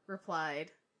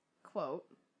replied, quote,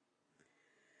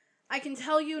 I can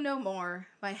tell you no more.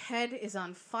 My head is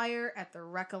on fire at the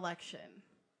recollection.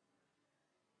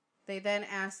 They then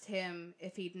asked him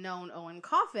if he'd known Owen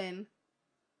Coffin.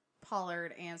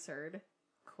 Pollard answered,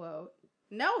 quote,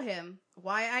 know him?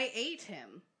 Why, I ate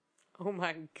him. Oh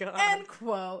my god. End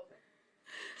quote.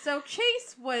 So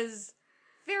Chase was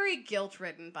very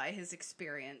guilt-ridden by his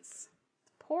experience.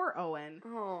 Poor Owen.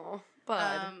 Oh,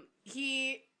 bud.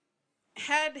 He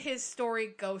had his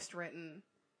story ghostwritten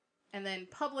and then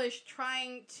published,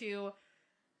 trying to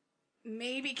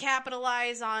maybe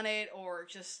capitalize on it or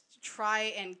just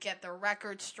try and get the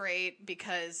record straight,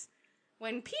 because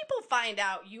when people find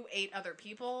out you ate other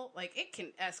people, like, it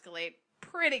can escalate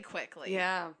pretty quickly.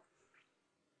 Yeah.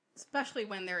 Especially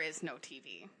when there is no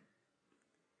TV.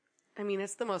 I mean,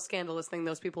 it's the most scandalous thing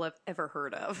those people have ever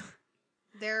heard of.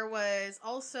 There was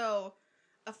also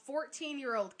a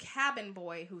 14-year-old cabin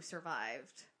boy who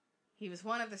survived. He was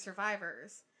one of the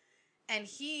survivors. And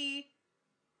he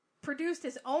produced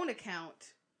his own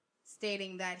account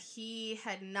stating that he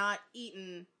had not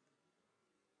eaten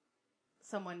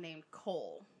someone named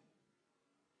Cole.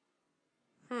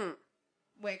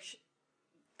 Which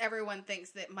everyone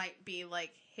thinks that might be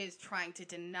like his trying to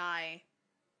deny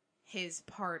his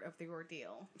part of the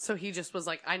ordeal. So he just was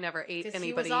like, I never ate 'Cause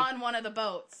anybody. he was on one of the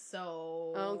boats,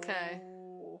 so... Okay.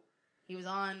 He was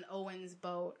on Owen's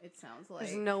boat, it sounds like.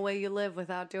 There's no way you live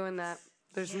without doing that.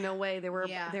 There's no way. They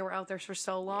were out there for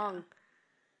so long. Yeah.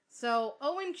 So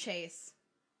Owen Chase,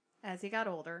 as he got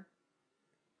older,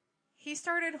 he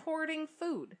started hoarding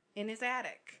food in his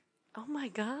attic. Oh my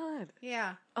god.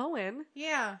 Yeah. Owen?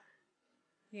 Yeah.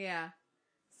 Yeah.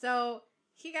 So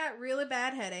he got really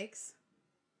bad headaches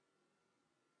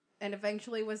and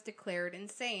eventually was declared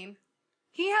insane.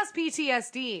 He has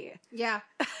PTSD. Yeah.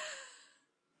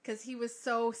 Because he was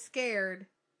so scared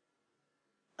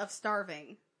of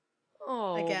starving.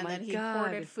 Oh, Again, my that he god.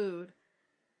 hoarded food.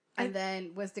 And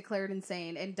then was declared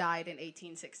insane and died in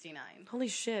 1869. Holy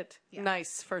shit. Yeah.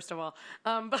 Nice, first of all.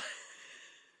 But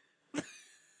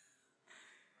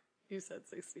you said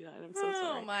 69. I'm so sorry.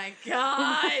 Oh my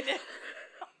god!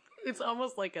 It's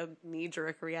almost like a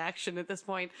knee-jerk reaction at this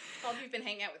point. Well, you've been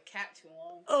hanging out with Kat too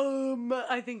long.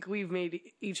 I think we've made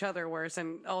each other worse,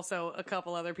 and also a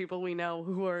couple other people we know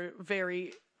who are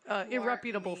very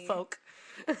irreputable me. folk.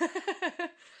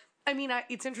 I mean,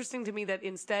 it's interesting to me that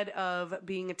instead of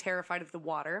being terrified of the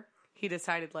water, he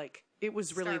decided, like, it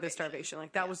was really the starvation.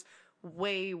 Like, that was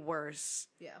way worse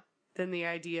than the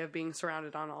idea of being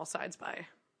surrounded on all sides by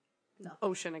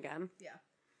ocean again. Yeah.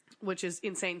 Which is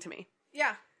insane to me.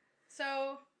 Yeah.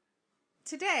 So,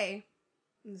 today,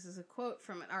 and this is a quote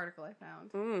from an article I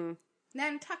found,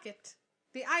 Nantucket,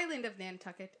 the island of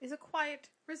Nantucket, is a quiet,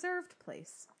 reserved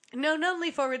place. Known only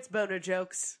for its boner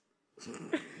jokes.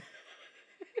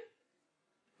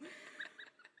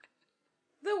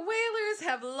 The whalers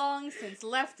have long since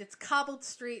left its cobbled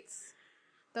streets,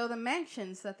 though the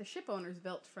mansions that the ship owners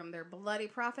built from their bloody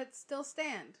profits still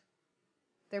stand.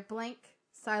 Their blank,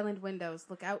 silent windows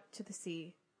look out to the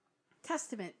sea,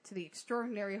 testament to the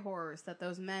extraordinary horrors that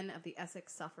those men of the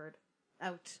Essex suffered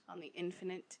out on the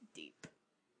infinite deep.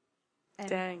 End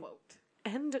Dang. quote.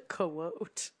 End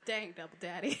quote. Dang, Double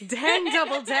Daddy. Dang,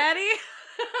 Double Daddy.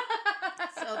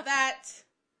 So that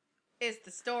is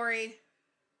the story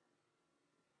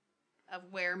of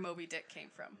where Moby Dick came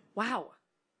from. Wow.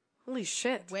 Holy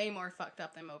shit. Way more fucked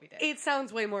up than Moby Dick. It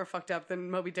sounds way more fucked up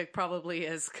than Moby Dick probably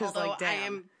is. Although like, damn. I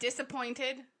am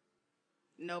disappointed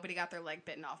nobody got their leg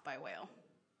bitten off by a whale.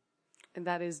 And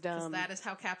that is dumb. Because that is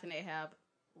how Captain Ahab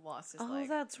lost his Oh, leg.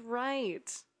 that's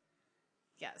right.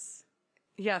 Yes.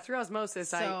 Yeah, through osmosis,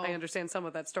 So- I understand some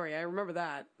of that story. I remember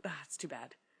that. It's too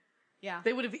bad. Yeah.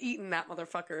 They would have eaten that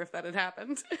motherfucker if that had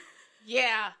happened.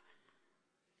 Yeah.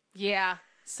 Yeah.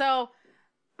 So,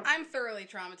 I'm thoroughly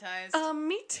traumatized.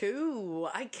 Me too.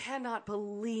 I cannot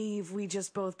believe we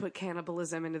just both put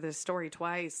cannibalism into this story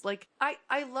twice. Like,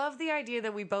 I love the idea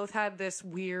that we both had this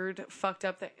weird, fucked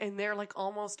up thing, and they're like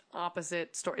almost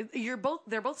opposite story. They're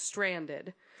both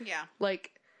stranded. Yeah.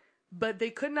 Like, but they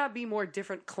could not be more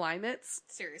different climates,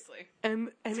 Seriously.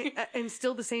 and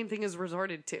still the same thing is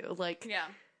resorted to. Like, Yeah.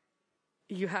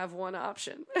 you have one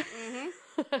option.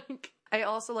 Like, I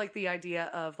also like the idea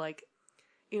of, like,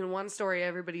 in one story,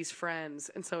 everybody's friends,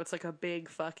 and so it's like a big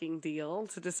fucking deal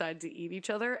to decide to eat each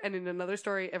other. And in another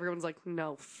story, everyone's like,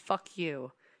 no, fuck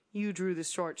you. You drew the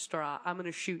short straw. I'm going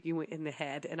to shoot you in the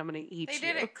head, and I'm going to eat They you.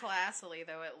 did it classily,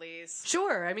 though, at least.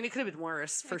 Sure. I mean, it could have been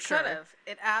worse, for sure. Could have.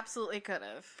 It absolutely could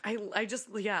have. I just,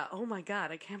 yeah, oh my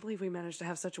god, I can't believe we managed to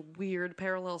have such weird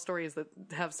parallel stories that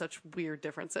have such weird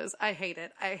differences. I hate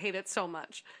it. I hate it so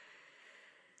much.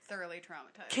 Thoroughly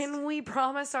traumatized. Can we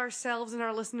promise ourselves and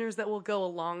our listeners that we'll go a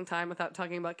long time without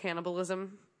talking about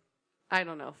cannibalism? I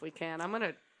don't know if we can. I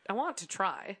want to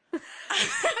try.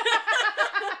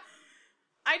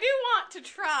 I do want to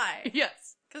try.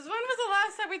 Yes. Because when was the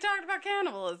last time we talked about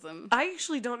cannibalism? I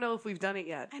actually don't know if we've done it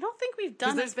yet. I don't think we've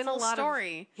done there's a been full a lot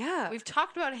story. Yeah. We've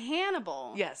talked about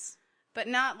Hannibal. Yes. But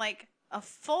not like a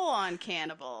full-on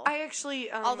cannibal. I actually...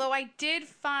 Although I did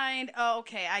find... Oh,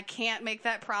 okay, I can't make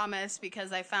that promise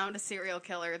because I found a serial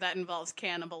killer that involves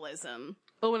cannibalism.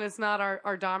 Oh, and it's not our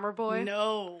Dahmer boy?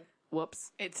 No,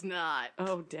 Whoops. it's not.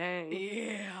 Oh, dang.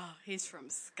 Yeah, he's from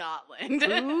Scotland.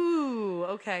 Ooh,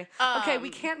 okay. Okay, we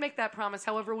can't make that promise.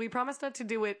 However, we promise not to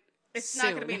do it It's soon. not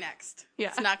going to be next. Yeah.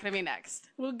 It's not going to be next.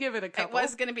 We'll give it a It couple.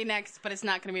 was going to be next, but it's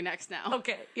not going to be next now.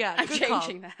 Okay, yeah. I'm good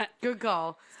changing call. that. Good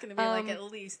call. It's going to be like at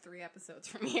least 3 episodes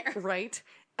from here. Right.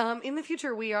 In the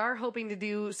future, we are hoping to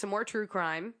do some more true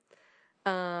crime.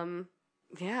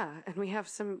 Yeah, and we have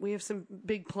some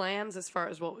big plans as far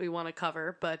as what we want to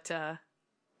cover, but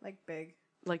Like big.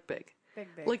 like big. Big.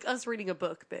 Like us reading a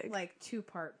book big. Like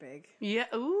 2-part big. Yeah.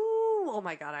 Ooh. Oh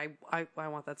my god, I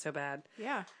want that so bad.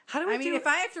 Yeah. How do we I mean, do if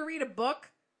I have to read a book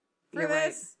for You're right.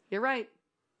 this, You're right.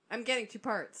 I'm getting 2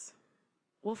 parts.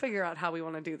 We'll figure out how we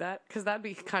want to do that because that'd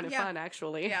be kind of Yeah. fun,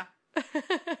 actually. Yeah.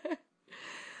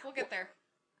 We'll get there.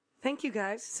 Thank you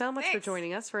guys so much for Thanks.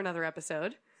 joining us for another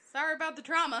episode. Sorry about the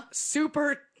trauma.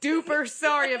 Super duper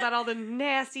sorry about all the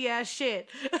nasty ass shit.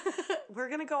 We're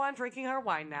gonna go on drinking our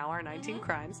wine now, our 19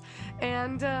 crimes,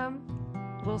 and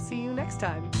we'll see you next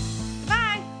time.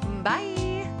 Bye.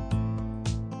 Bye.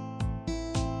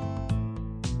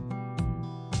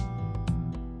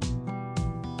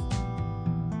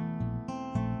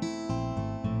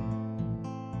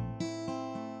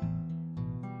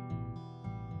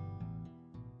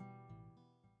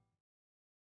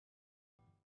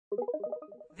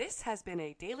 This has been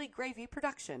a Daily Gravy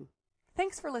production.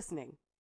 Thanks for listening.